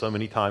trouble so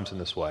many times in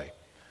this way.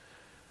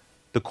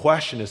 The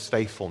question is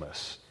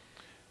faithfulness.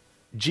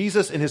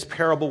 Jesus, in his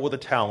parable with the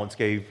talents,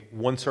 gave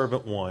one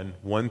servant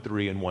 1,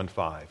 3, and 1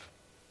 5.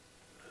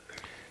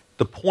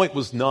 The point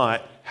was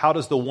not, how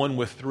does the one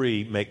with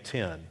 3 make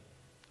 10?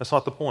 That's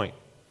not the point.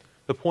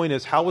 The point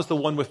is, how was the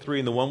one with 3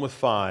 and the one with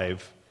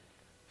 5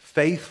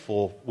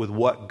 faithful with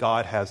what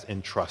God has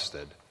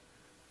entrusted?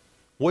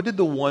 What did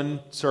the one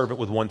servant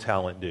with 1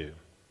 talent do?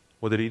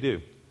 What did he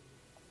do?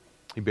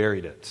 He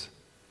buried it.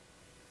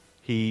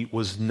 He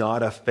was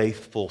not a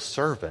faithful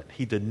servant.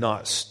 He did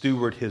not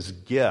steward his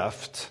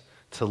gift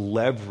to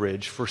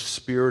leverage for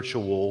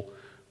spiritual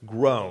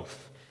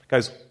growth.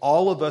 Guys,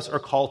 all of us are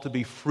called to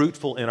be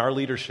fruitful in our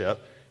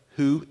leadership.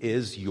 Who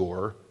is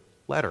your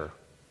letter?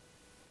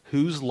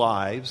 Whose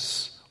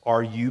lives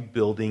are you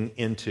building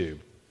into?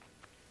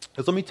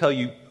 Because let me tell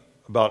you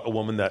about a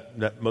woman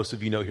that most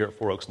of you know here at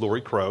Four Oaks,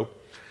 Lori Crow.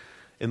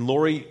 And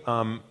Lori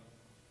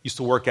used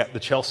to work at the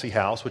Chelsea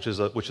House, which is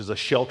a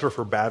shelter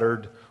for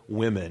battered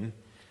women.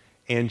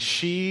 And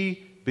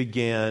she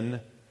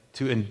began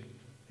to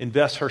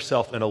invest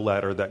herself in a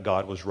letter that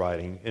God was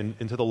writing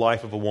into the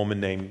life of a woman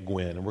named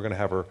Gwen. And we're going to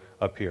have her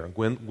up here.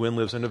 Gwen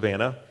lives in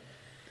Havana.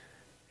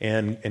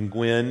 And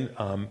Gwen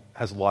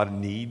has a lot of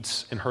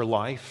needs in her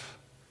life.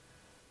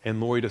 And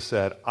Lori just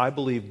said, I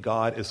believe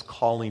God is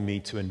calling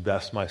me to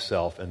invest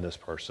myself in this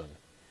person.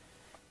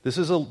 This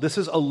is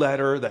a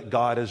letter that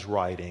God is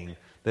writing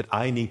that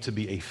I need to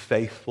be a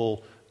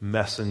faithful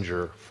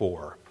messenger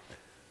for.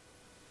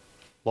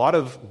 A lot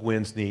of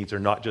Gwen's needs are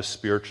not just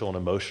spiritual and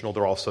emotional,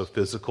 they're also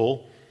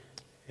physical.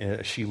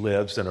 She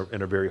lives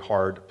in a very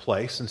hard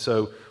place. And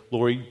so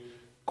Lori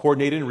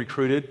coordinated and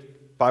recruited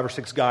 5 or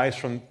 6 guys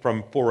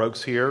from Four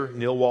Oaks here,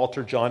 Neil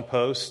Walter, John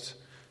Post,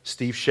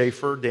 Steve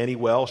Schaefer, Danny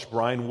Welsh,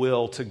 Brian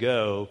Will, to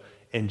go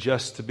and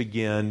just to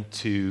begin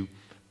to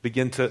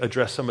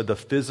address some of the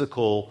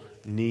physical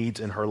needs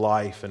in her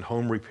life and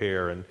home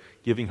repair and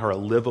giving her a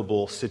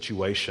livable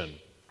situation.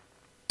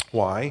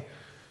 Why?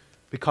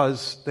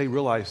 Because they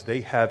realize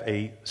they have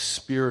a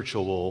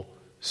spiritual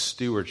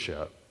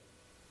stewardship.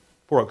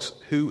 Four Oaks,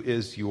 who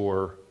is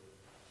your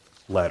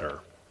letter?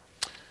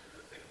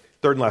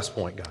 Third and last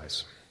point,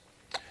 guys.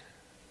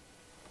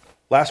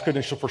 Last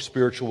credential for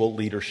spiritual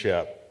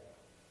leadership.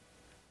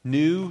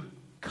 New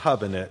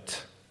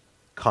covenant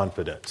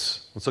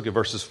confidence. Let's look at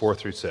verses 4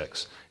 through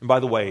 6. And by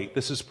the way,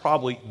 this is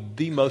probably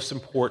the most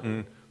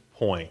important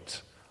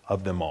point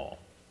of them all.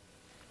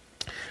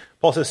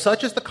 Paul says,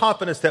 such is the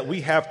confidence that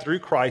we have through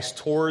Christ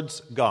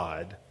towards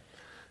God,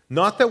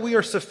 not that we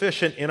are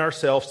sufficient in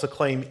ourselves to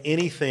claim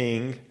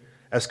anything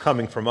as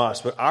coming from us,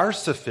 but our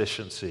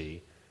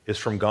sufficiency is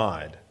from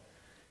God,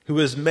 who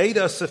has made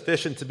us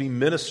sufficient to be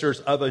ministers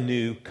of a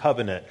new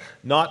covenant,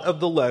 not of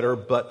the letter,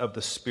 but of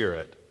the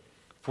Spirit.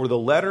 For the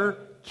letter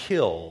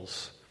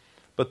kills,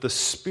 but the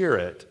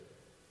Spirit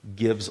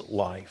gives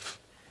life.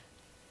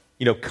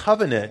 You know,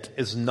 covenant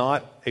is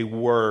not a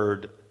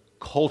word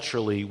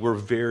culturally we're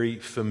very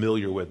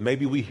familiar with.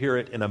 Maybe we hear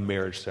it in a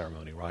marriage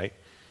ceremony, right?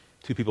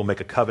 2 people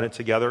make a covenant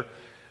together.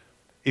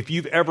 If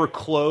you've ever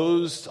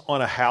closed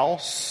on a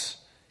house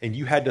and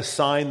you had to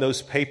sign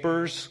those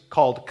papers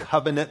called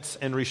covenants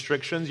and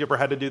restrictions, you ever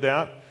had to do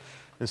that?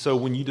 And so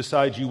when you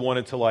decide you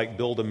wanted to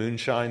build a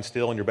moonshine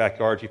still in your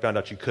backyard, you found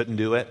out you couldn't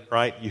do it,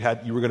 right?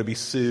 You were going to be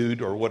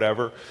sued or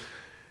whatever.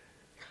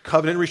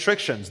 Covenant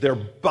restrictions, they're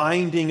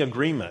binding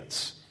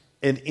agreements.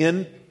 And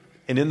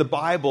in the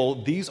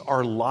Bible, these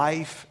are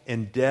life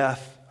and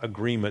death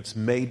agreements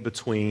made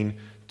between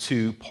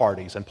 2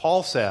 parties. And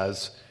Paul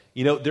says,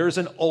 there's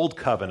an old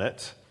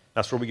covenant.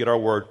 That's where we get our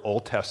word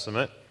Old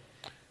Testament.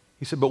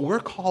 He said, but we're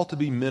called to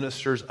be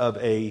ministers of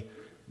a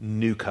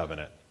new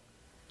covenant.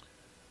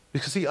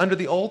 Because see, under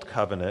the old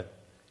covenant,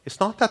 it's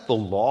not that the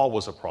law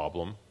was a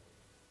problem.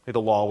 The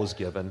law was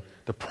given.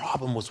 The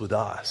problem was with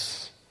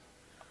us.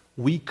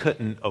 We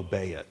couldn't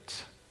obey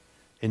it.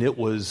 And it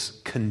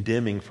was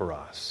condemning for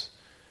us.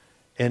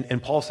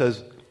 And Paul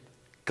says,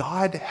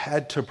 God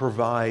had to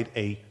provide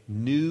a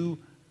new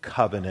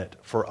covenant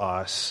for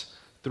us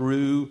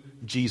through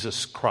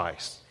Jesus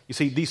Christ. You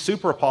see, these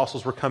super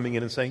apostles were coming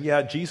in and saying,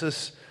 yeah,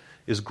 Jesus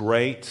is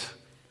great,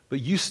 but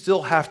you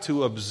still have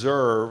to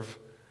observe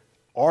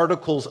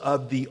articles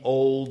of the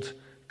old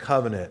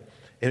covenant.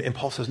 And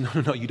Paul says,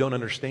 no, you don't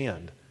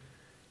understand.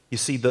 You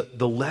see,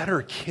 the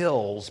letter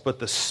kills, but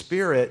the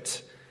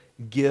Spirit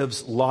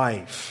gives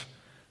life.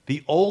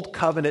 The old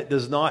covenant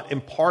does not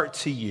impart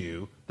to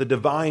you the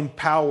divine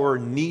power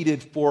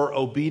needed for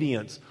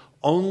obedience.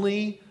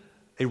 Only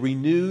a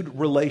renewed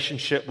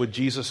relationship with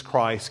Jesus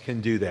Christ can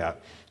do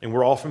that. And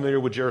we're all familiar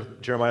with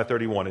Jeremiah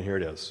 31, and here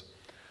it is.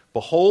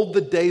 Behold,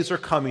 the days are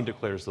coming,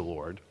 declares the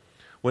Lord,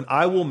 when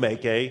I will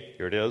make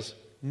here it is,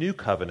 new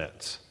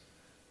covenant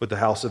with the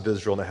house of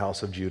Israel and the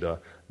house of Judah,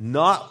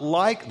 not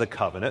like the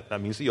covenant, that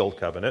means the old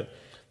covenant,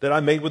 that I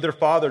made with their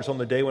fathers on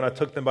the day when I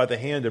took them by the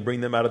hand to bring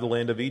them out of the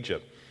land of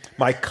Egypt.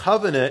 My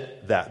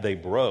covenant that they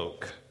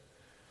broke,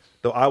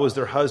 though I was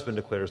their husband,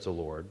 declares the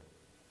Lord.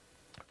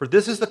 For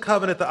this is the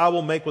covenant that I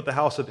will make with the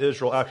house of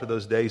Israel after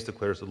those days,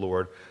 declares the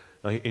Lord.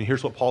 And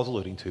here's what Paul's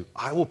alluding to.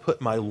 I will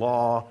put my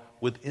law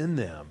within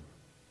them,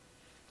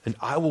 and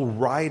I will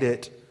write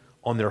it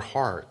on their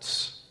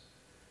hearts,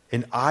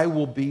 and I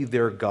will be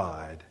their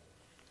God,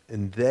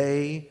 and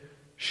they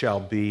shall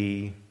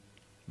be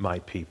my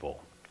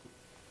people.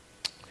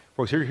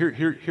 Folks,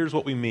 here's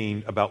what we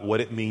mean about what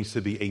it means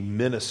to be a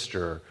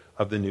minister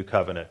of the new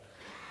covenant.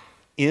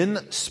 In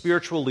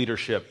spiritual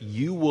leadership,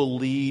 you will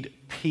lead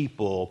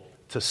people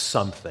to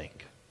something.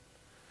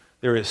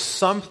 There is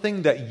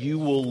something that you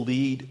will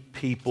lead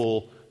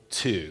people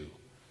to.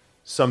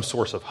 Some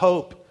source of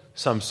hope,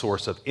 some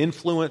source of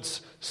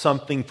influence,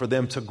 something for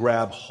them to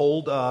grab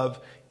hold of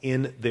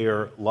in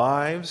their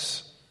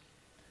lives.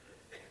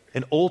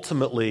 And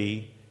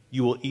ultimately,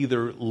 you will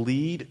either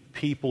lead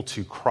people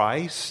to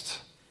Christ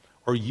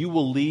or you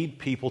will lead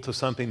people to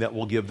something that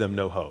will give them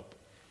no hope.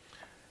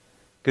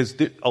 Because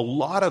a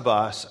lot of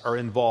us are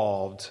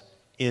involved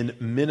in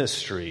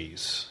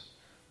ministries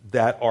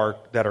that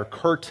are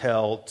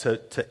curtailed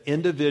to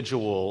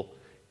individual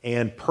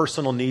and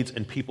personal needs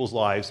in people's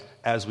lives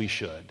as we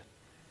should.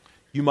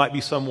 You might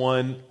be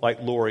someone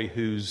like Lori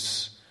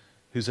who's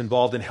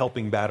involved in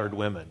helping battered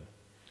women.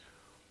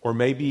 Or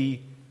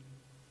maybe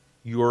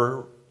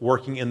you're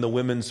working in the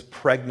women's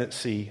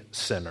pregnancy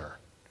center.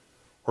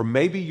 Or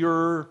maybe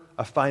you're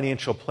a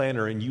financial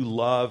planner and you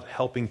love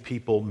helping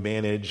people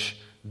manage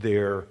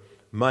their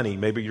money.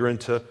 Maybe you're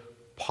into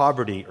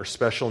poverty or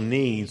special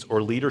needs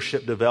or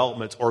leadership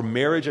developments or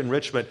marriage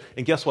enrichment.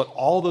 And guess what?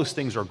 All those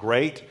things are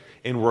great,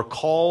 and we're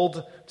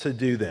called to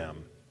do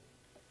them.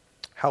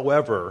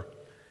 However,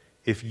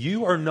 if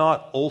you are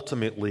not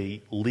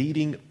ultimately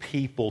leading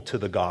people to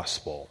the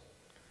gospel,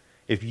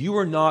 if you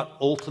are not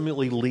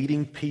ultimately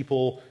leading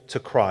people to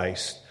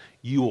Christ,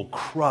 you will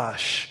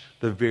crush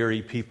the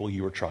very people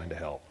you are trying to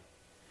help.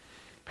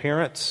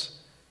 Parents,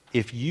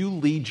 if you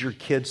lead your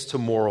kids to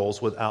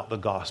morals without the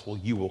gospel,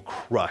 you will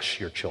crush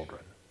your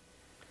children.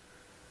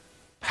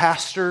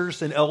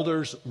 Pastors and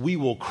elders, we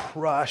will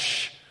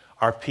crush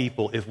our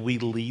people if we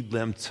lead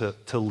them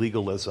to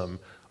legalism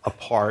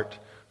apart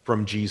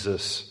from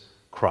Jesus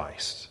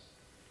Christ.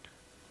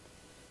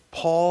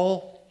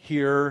 Paul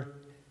here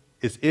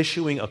is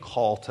issuing a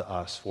call to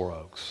us, Four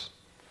Oaks,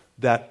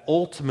 that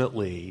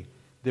ultimately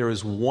there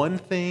is one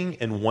thing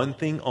and one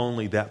thing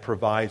only that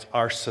provides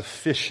our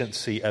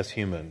sufficiency as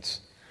humans.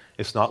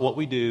 It's not what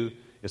we do.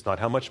 It's not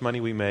how much money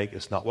we make.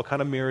 It's not what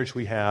kind of marriage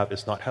we have.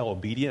 It's not how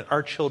obedient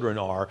our children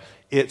are.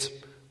 It's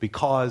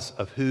because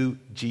of who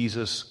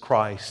Jesus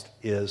Christ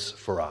is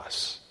for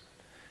us.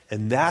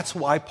 And that's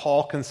why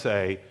Paul can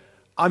say,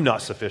 I'm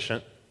not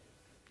sufficient.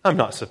 I'm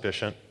not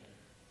sufficient.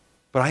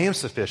 But I am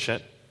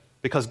sufficient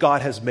because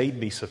God has made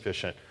me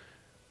sufficient.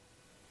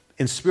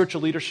 In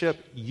spiritual leadership,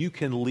 you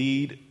can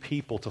lead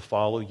people to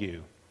follow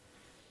you.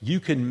 You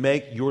can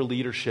make your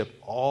leadership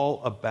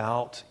all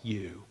about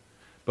you.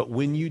 But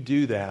when you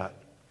do that,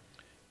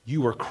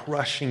 you are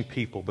crushing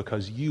people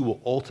because you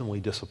will ultimately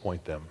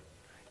disappoint them.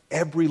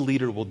 Every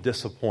leader will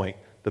disappoint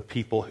the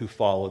people who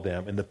follow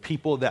them and the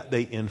people that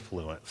they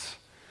influence.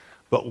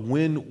 But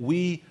when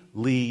we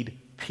lead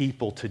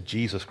people to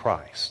Jesus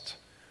Christ,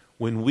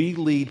 when we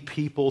lead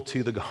people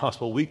to the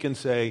gospel, we can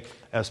say,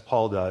 as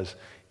Paul does,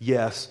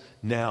 yes,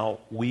 now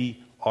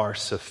we are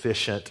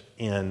sufficient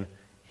in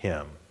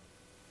him.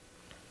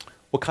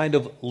 What kind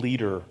of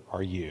leader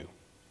are you?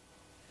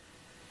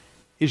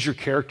 Is your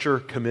character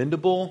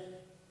commendable?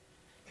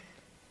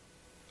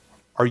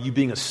 Are you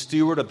being a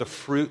steward of the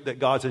fruit that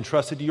God's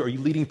entrusted to you? Are you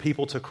leading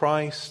people to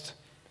Christ?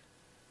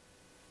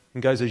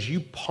 And guys, as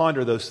you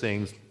ponder those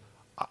things,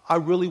 I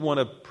really want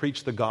to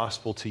preach the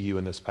gospel to you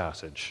in this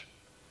passage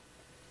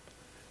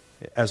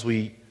as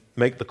we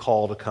make the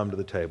call to come to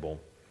the table.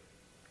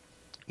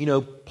 You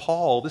know,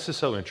 Paul, this is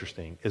so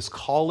interesting, is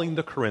calling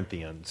the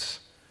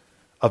Corinthians,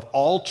 of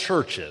all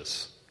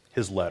churches,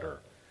 his letter.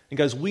 And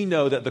guys, we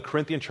know that the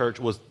Corinthian church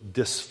was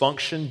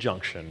dysfunction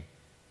junction.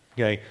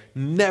 Okay,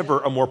 never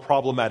a more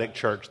problematic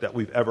church that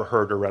we've ever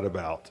heard or read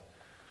about.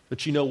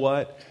 But you know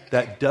what?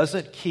 That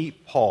doesn't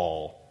keep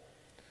Paul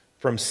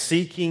from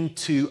seeking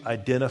to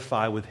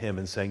identify with him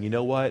and saying, you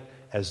know what?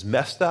 As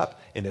messed up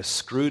and as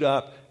screwed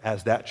up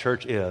as that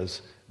church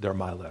is, they're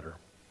my letter.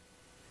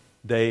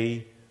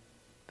 They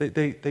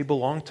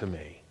belong to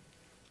me.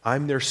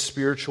 I'm their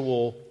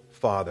spiritual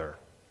father.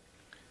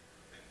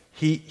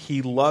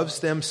 He loves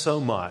them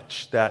so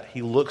much that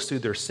he looks through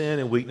their sin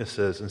and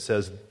weaknesses and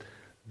says,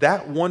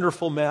 that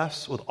wonderful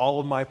mess with all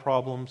of my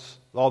problems,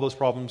 all those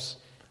problems,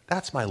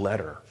 that's my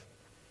letter.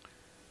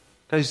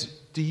 Guys,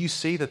 do you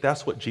see that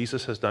that's what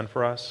Jesus has done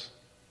for us?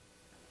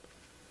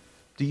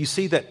 Do you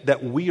see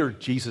that we are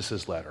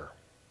Jesus' letter?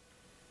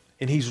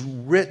 And he's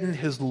written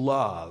his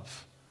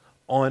love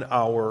on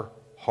our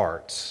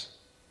hearts.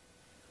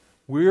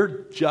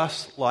 We're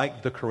just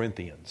like the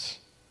Corinthians.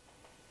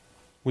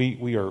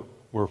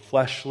 We're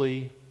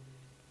fleshly,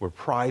 we're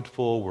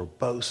prideful, we're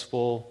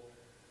boastful,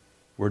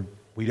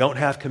 we don't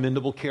have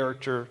commendable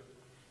character.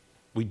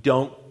 We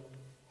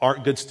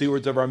aren't good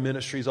stewards of our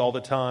ministries all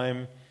the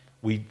time.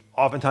 We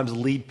oftentimes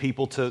lead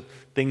people to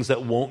things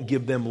that won't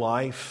give them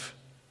life.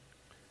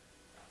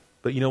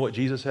 But you know what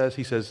Jesus says?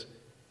 He says,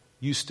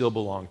 you still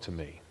belong to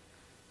me.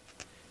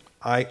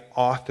 I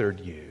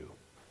authored you.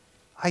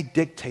 I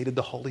dictated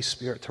the Holy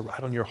Spirit to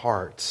write on your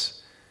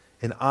hearts.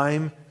 And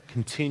I'm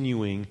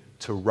continuing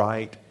to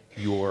write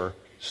your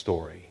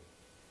story.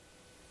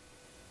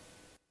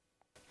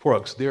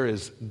 Folks, there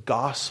is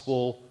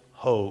gospel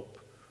hope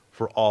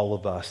for all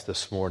of us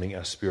this morning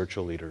as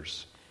spiritual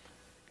leaders.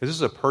 This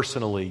is a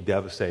personally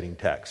devastating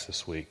text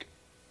this week.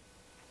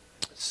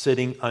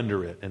 Sitting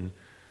under it and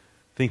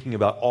thinking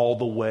about all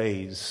the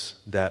ways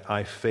that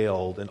I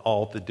failed in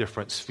all the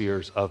different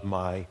spheres of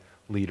my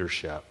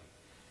leadership.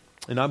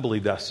 And I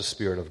believe that's the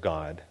Spirit of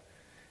God.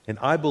 And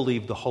I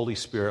believe the Holy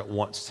Spirit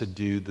wants to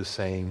do the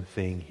same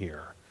thing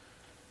here.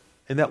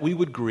 And that we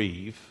would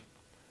grieve,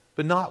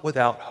 but not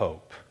without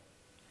hope.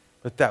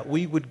 But that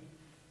we would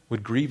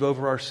grieve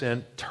over our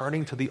sin,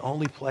 turning to the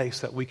only place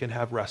that we can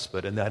have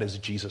respite, and that is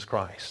Jesus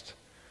Christ.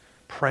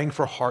 Praying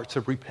for hearts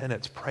of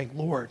repentance. Praying,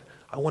 Lord,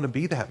 I want to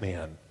be that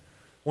man.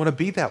 I want to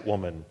be that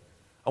woman.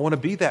 I want to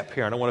be that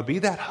parent. I want to be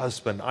that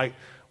husband. I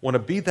want to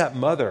be that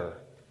mother.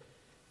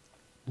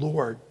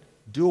 Lord,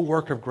 do a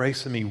work of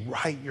grace in me.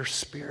 Write your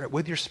Spirit,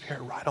 with your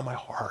Spirit, write on my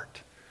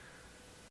heart.